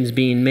decisions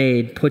being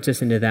made puts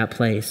us into that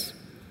place.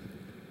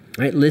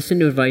 All right, listen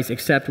to advice,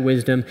 accept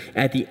wisdom.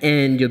 At the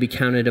end, you'll be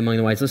counted among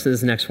the wise. Listen to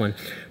this next one.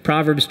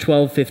 Proverbs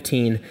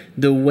 12:15.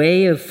 The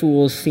way of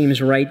fools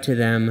seems right to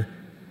them,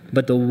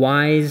 but the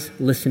wise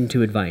listen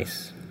to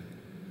advice.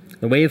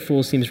 The way of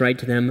fools seems right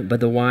to them, but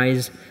the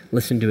wise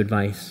listen to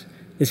advice.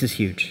 This is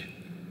huge.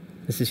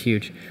 This is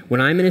huge. When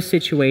I'm in a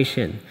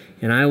situation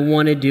and I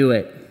want to do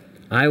it,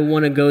 I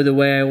want to go the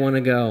way I want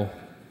to go,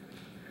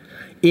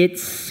 it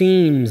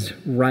seems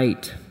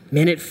right.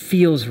 Man, it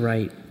feels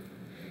right.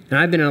 And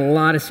I've been in a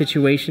lot of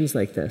situations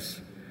like this.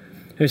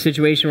 There's a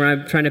situation where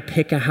I'm trying to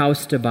pick a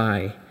house to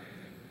buy,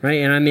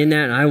 right? And I'm in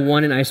that, and I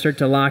want it, and I start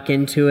to lock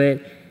into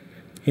it.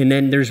 And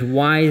then there's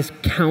wise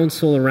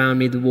counsel around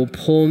me that will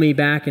pull me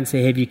back and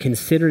say, have you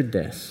considered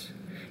this?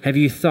 Have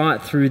you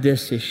thought through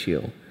this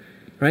issue?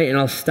 Right? And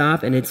I'll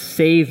stop, and it's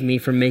saved me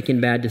from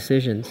making bad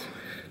decisions.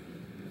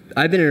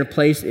 I've been in a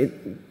place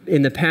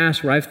in the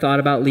past where I've thought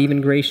about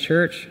leaving Grace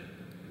Church.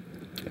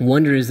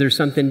 Wonder, is there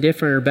something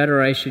different or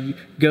better I should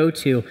go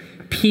to?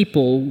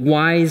 People,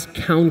 wise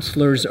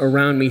counselors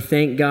around me,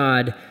 thank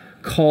God,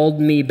 called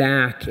me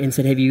back and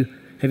said, have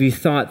you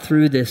thought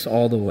through this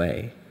all the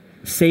way?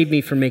 Saved me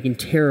from making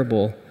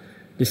terrible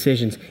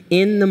decisions.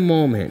 In the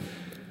moment,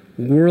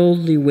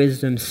 worldly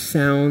wisdom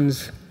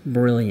sounds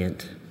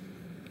brilliant.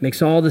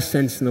 Makes all the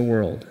sense in the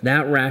world.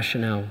 That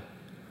rationale,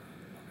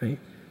 right?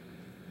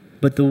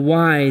 But the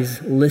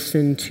wise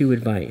listen to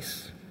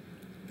advice.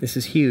 This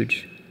is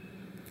huge.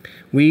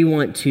 We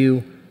want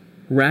to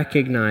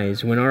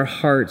recognize when our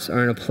hearts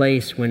are in a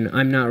place when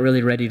I'm not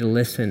really ready to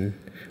listen.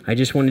 I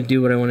just want to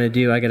do what I want to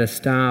do. I got to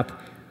stop,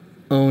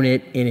 own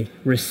it, and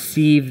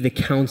receive the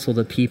counsel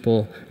that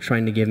people are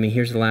trying to give me.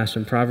 Here's the last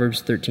one,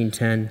 Proverbs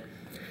 13:10.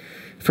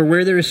 For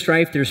where there is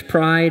strife, there's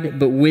pride,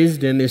 but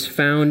wisdom is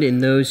found in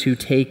those who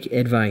take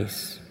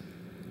advice.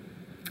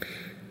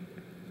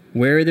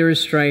 Where there is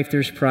strife,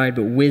 there's pride,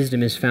 but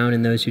wisdom is found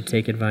in those who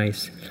take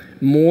advice.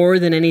 More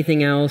than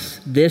anything else,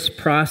 this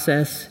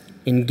process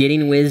in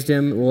getting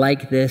wisdom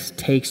like this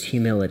takes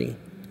humility,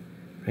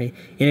 right?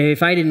 And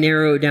if I had to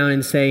narrow it down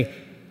and say,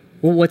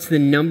 well, what's the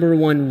number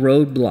one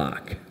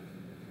roadblock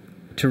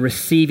to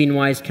receiving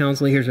wise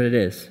counsel? Here's what it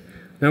is.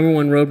 Number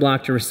one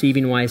roadblock to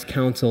receiving wise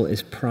counsel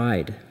is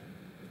pride.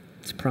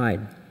 It's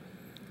pride.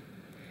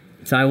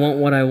 It's I want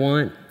what I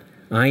want.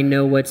 I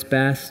know what's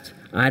best.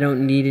 I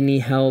don't need any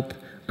help.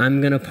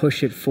 I'm going to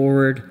push it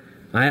forward.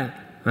 I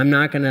don't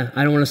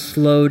want to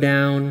slow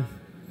down.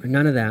 Or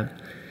none of that.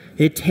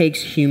 It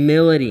takes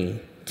humility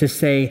to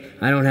say,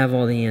 I don't have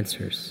all the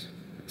answers.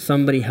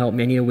 Somebody help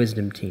me. I need a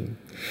wisdom team.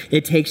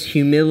 It takes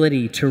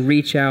humility to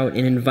reach out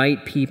and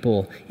invite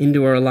people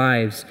into our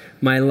lives,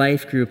 my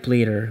life group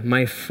leader,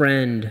 my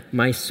friend,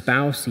 my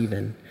spouse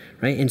even,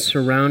 right? And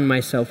surround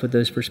myself with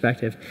those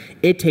perspectives.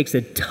 It takes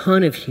a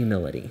ton of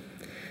humility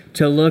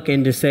to look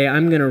and to say,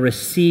 I'm going to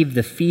receive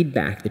the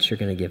feedback that you're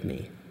going to give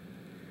me.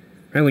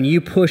 Right? When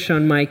you push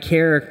on my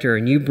character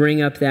and you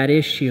bring up that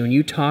issue and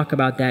you talk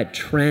about that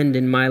trend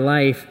in my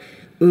life,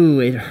 ooh,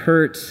 it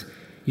hurts.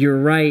 You're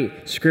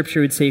right. Scripture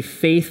would say,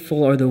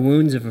 faithful are the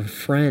wounds of a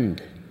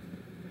friend.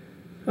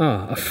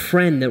 Oh, a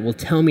friend that will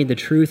tell me the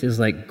truth is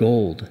like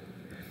gold.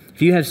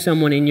 If you have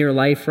someone in your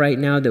life right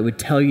now that would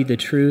tell you the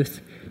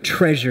truth,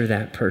 treasure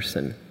that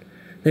person.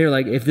 They're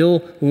like, if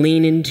they'll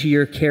lean into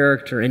your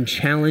character and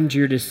challenge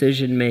your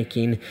decision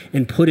making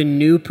and put a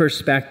new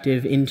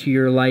perspective into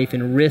your life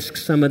and risk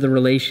some of the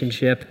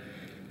relationship,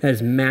 that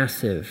is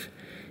massive.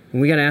 And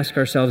we got to ask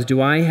ourselves,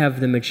 do I have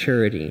the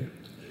maturity?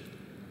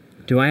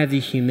 Do I have the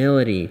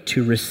humility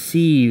to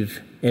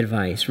receive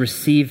advice,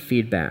 receive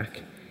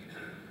feedback,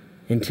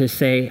 and to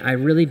say, I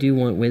really do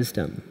want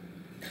wisdom.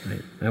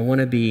 Right? I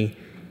want to be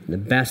in the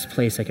best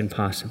place I can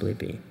possibly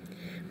be.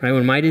 Right?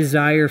 When my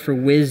desire for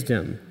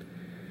wisdom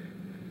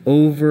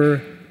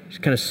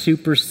kind of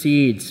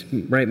supersedes,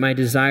 right, my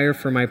desire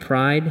for my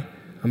pride,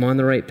 I'm on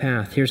the right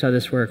path. Here's how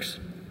this works.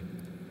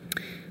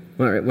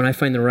 When I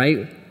find the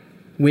right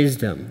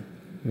wisdom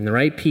and the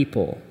right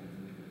people,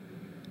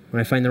 when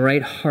I find the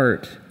right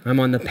heart, I'm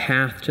on the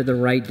path to the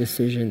right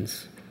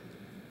decisions.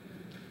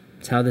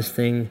 It's how this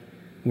thing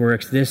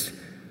works. This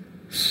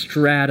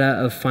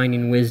strata of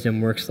finding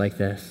wisdom works like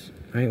this,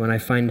 right? When I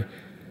find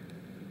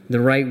the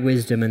right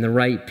wisdom and the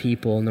right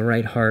people and the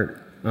right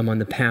heart, I'm on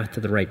the path to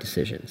the right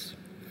decisions.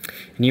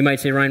 And you might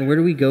say, Ryan, where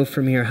do we go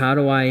from here? How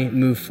do I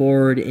move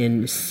forward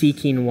in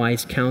seeking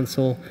wise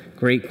counsel?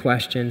 Great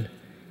question.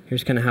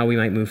 Here's kind of how we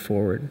might move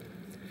forward.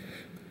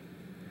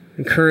 I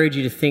encourage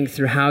you to think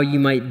through how you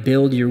might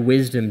build your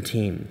wisdom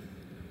team.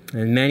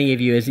 And many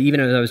of you, even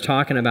as I was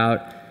talking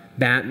about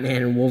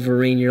Batman and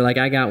Wolverine, you're like,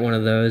 I got one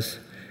of those.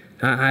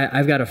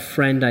 I've got a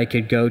friend I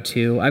could go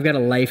to. I've got a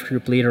life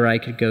group leader I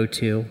could go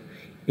to.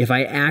 If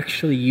I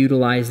actually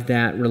utilize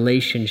that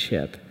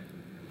relationship,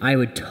 I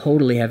would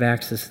totally have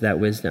access to that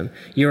wisdom.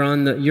 You're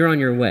on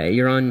your way.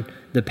 You're on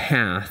the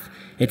path.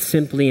 It's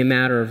simply a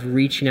matter of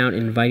reaching out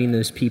and inviting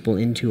those people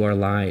into our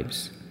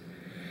lives.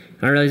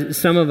 I realize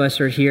some of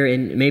us are here,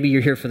 and maybe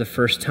you're here for the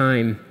first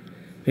time.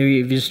 Maybe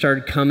you've just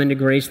started coming to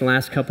Grace in the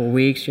last couple of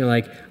weeks. You're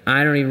like,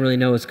 I don't even really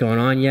know what's going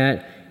on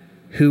yet.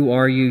 Who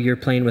are you? You're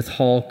playing with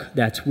Hulk.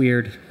 That's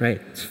weird,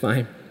 right? It's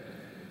fine.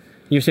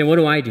 You're saying, what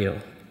do I do?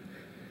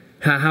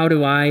 How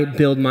do I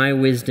build my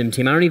wisdom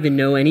team? I don't even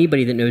know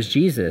anybody that knows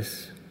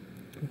Jesus.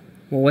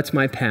 Well, what's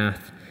my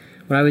path?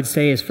 What I would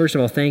say is, first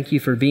of all, thank you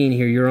for being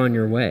here. You're on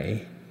your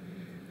way,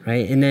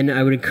 right? And then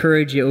I would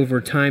encourage you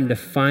over time to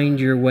find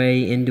your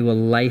way into a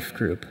life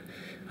group.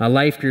 A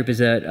life group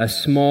is a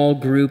small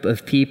group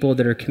of people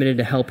that are committed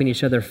to helping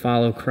each other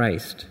follow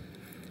Christ,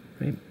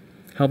 right?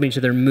 Helping each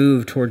other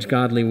move towards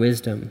godly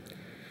wisdom.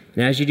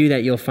 And as you do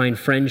that, you'll find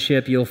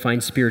friendship, you'll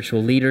find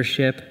spiritual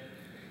leadership,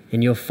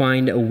 and you'll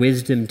find a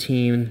wisdom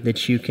team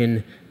that you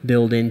can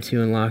build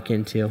into and lock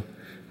into.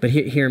 But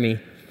hear me.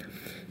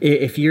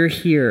 If you're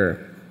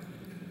here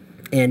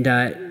and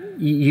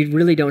you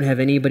really don't have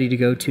anybody to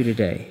go to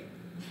today,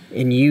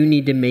 and you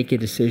need to make a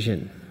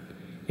decision,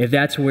 if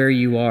that's where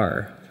you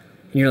are,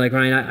 and you're like,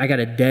 Ryan, I got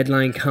a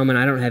deadline coming,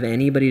 I don't have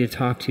anybody to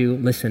talk to,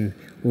 listen,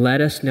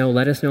 let us know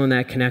on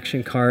that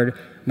connection card.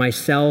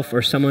 Myself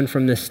or someone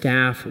from the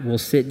staff will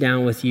sit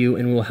down with you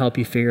and we'll help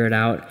you figure it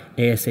out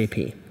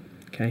ASAP,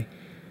 okay?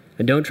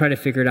 And don't try to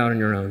figure it out on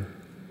your own.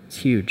 It's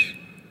huge.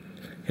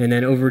 And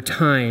then over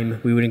time,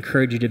 we would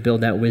encourage you to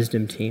build that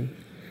wisdom team.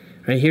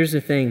 Right? Here's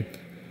the thing.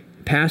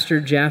 Pastor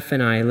Jeff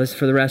and I, listen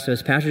for the rest of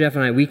us, Pastor Jeff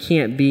and I, we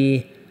can't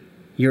be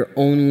your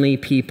only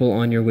people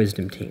on your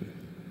wisdom team.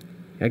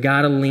 I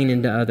got to lean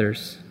into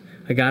others.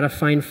 I got to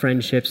find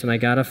friendships, and I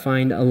got to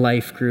find a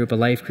life group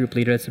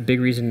leader. That's a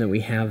big reason that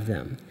we have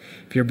them.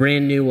 If you're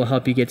brand new, we'll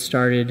help you get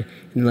started,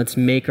 and let's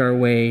make our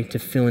way to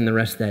filling the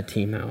rest of that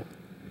team out.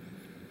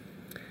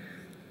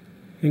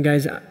 And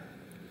guys,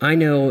 I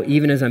know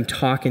even as I'm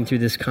talking through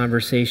this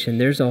conversation,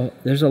 there's a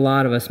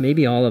lot of us,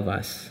 maybe all of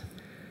us,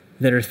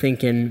 that are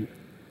thinking,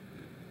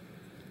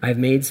 I've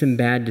made some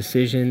bad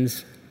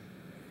decisions.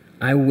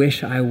 I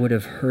wish I would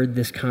have heard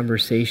this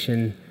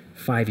conversation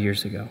 5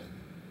 years ago.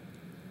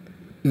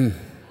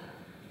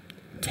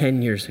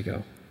 10 years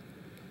ago.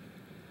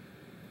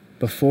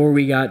 Before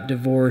we got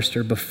divorced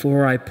or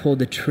before I pulled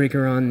the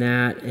trigger on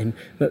that.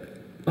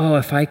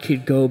 If I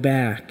could go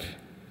back.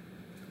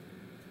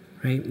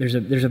 Right?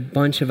 There's a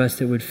bunch of us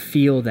that would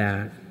feel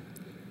that.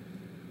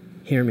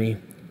 Hear me.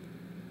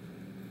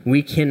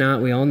 We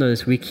all know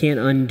this, we can't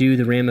undo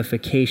the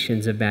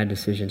ramifications of bad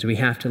decisions. We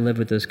have to live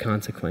with those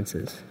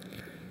consequences.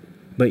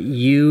 But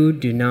you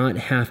do not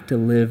have to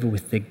live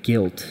with the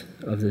guilt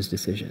of those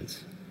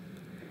decisions.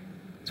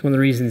 It's one of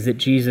the reasons that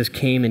Jesus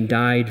came and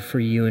died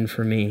for you and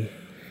for me,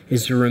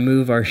 is to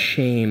remove our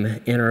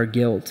shame and our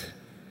guilt.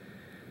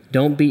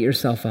 Don't beat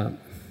yourself up.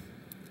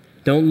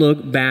 Don't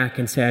look back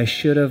and say, I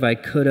should have, I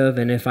could have,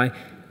 and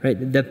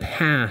the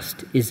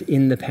past is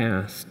in the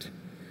past.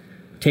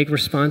 Take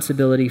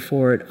responsibility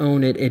for it,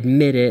 own it,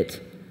 admit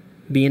it,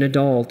 be an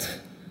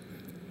adult,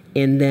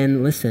 and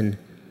then, listen,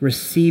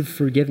 receive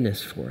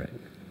forgiveness for it.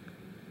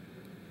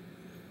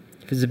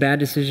 If it's a bad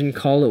decision,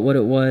 call it what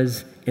it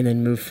was, and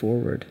then move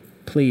forward.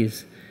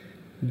 Please,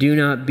 do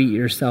not beat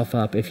yourself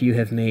up if you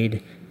have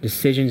made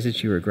decisions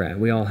that you regret.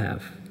 We all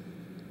have.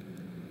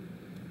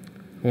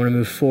 I want to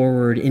move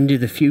forward into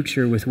the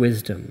future with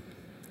wisdom.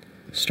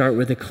 Start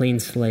with a clean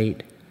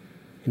slate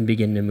and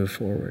begin to move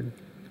forward.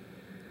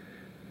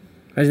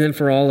 And then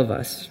for all of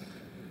us,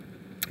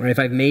 right, if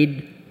I've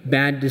made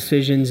bad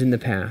decisions in the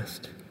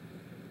past,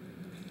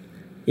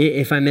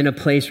 if I'm in a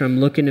place where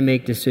I'm looking to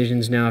make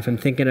decisions now, if I'm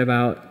thinking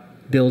about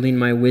building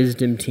my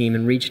wisdom team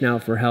and reaching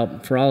out for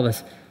help, for all of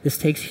us, this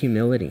takes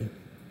humility.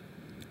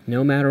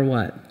 No matter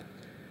what,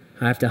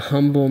 I have to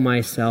humble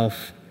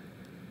myself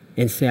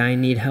and say I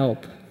need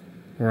help,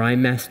 or I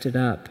messed it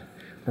up,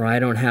 or I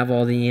don't have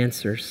all the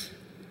answers.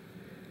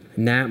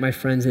 And that, my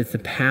friends, it's the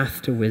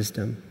path to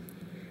wisdom.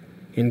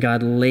 And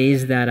God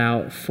lays that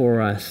out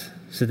for us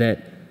so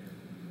that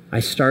I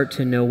start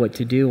to know what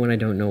to do when I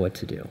don't know what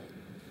to do.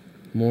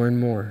 More and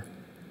more.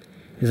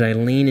 As I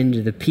lean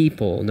into the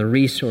people and the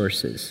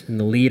resources and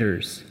the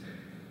leaders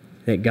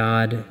that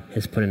God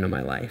has put into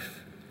my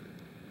life.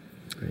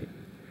 Right.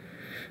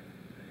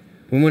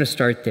 We want to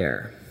start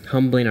there,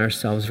 humbling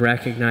ourselves,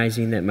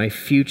 recognizing that my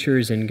future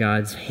is in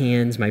God's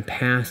hands, my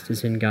past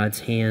is in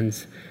God's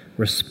hands,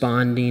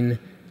 responding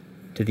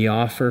to the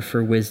offer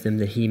for wisdom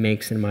that he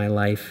makes in my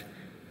life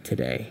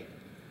today.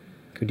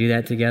 Can we do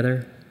that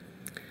together?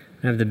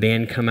 I have the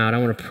band come out. I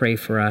want to pray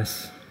for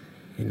us,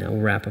 and we'll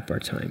wrap up our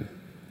time.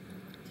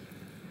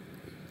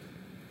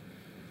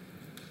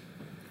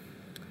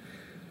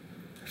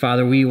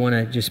 Father, we want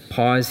to just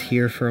pause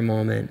here for a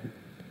moment.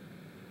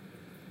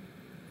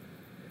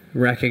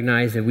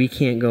 Recognize that we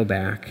can't go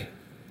back.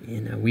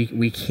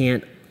 We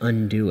can't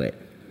undo it.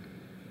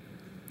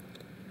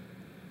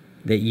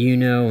 That you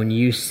know and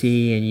you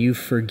see and you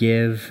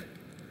forgive.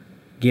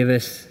 Give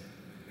us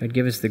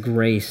the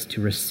grace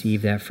to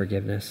receive that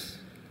forgiveness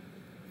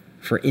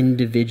for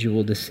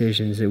individual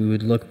decisions that we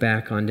would look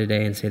back on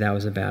today and say that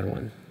was a bad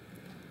one.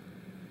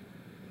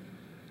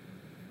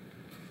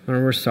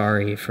 Lord, we're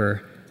sorry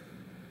for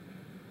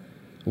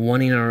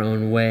wanting our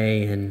own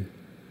way and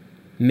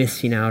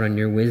missing out on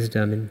your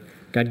wisdom. And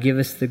God, give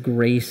us the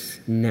grace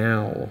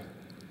now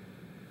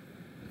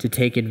to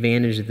take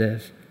advantage of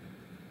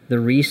the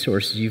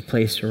resources you've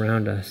placed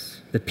around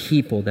us, the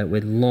people that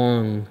would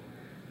long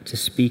to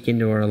speak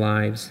into our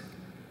lives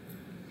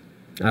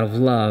out of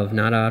love,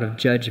 not out of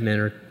judgment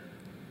or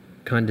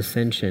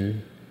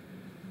condescension,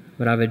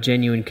 but out of a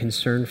genuine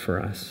concern for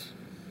us.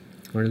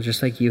 Lord,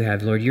 just like you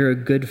have, Lord, you're a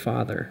good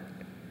Father.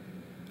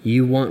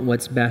 You want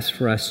what's best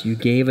for us. You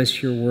gave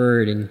us your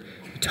word and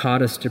you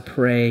taught us to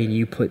pray, and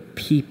you put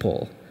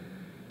people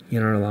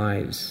in our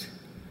lives.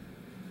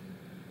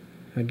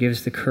 God, give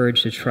us the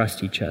courage to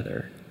trust each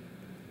other,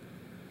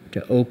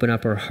 to open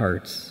up our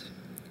hearts.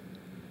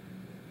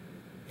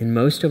 And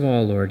most of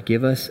all, Lord,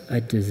 give us a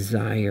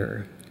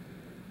desire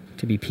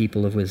to be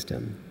people of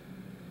wisdom,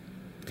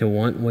 to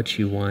want what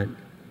you want,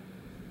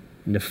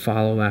 and to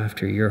follow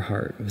after your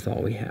heart with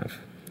all we have.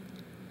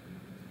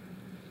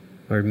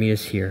 Lord, meet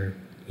us here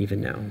even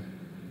now.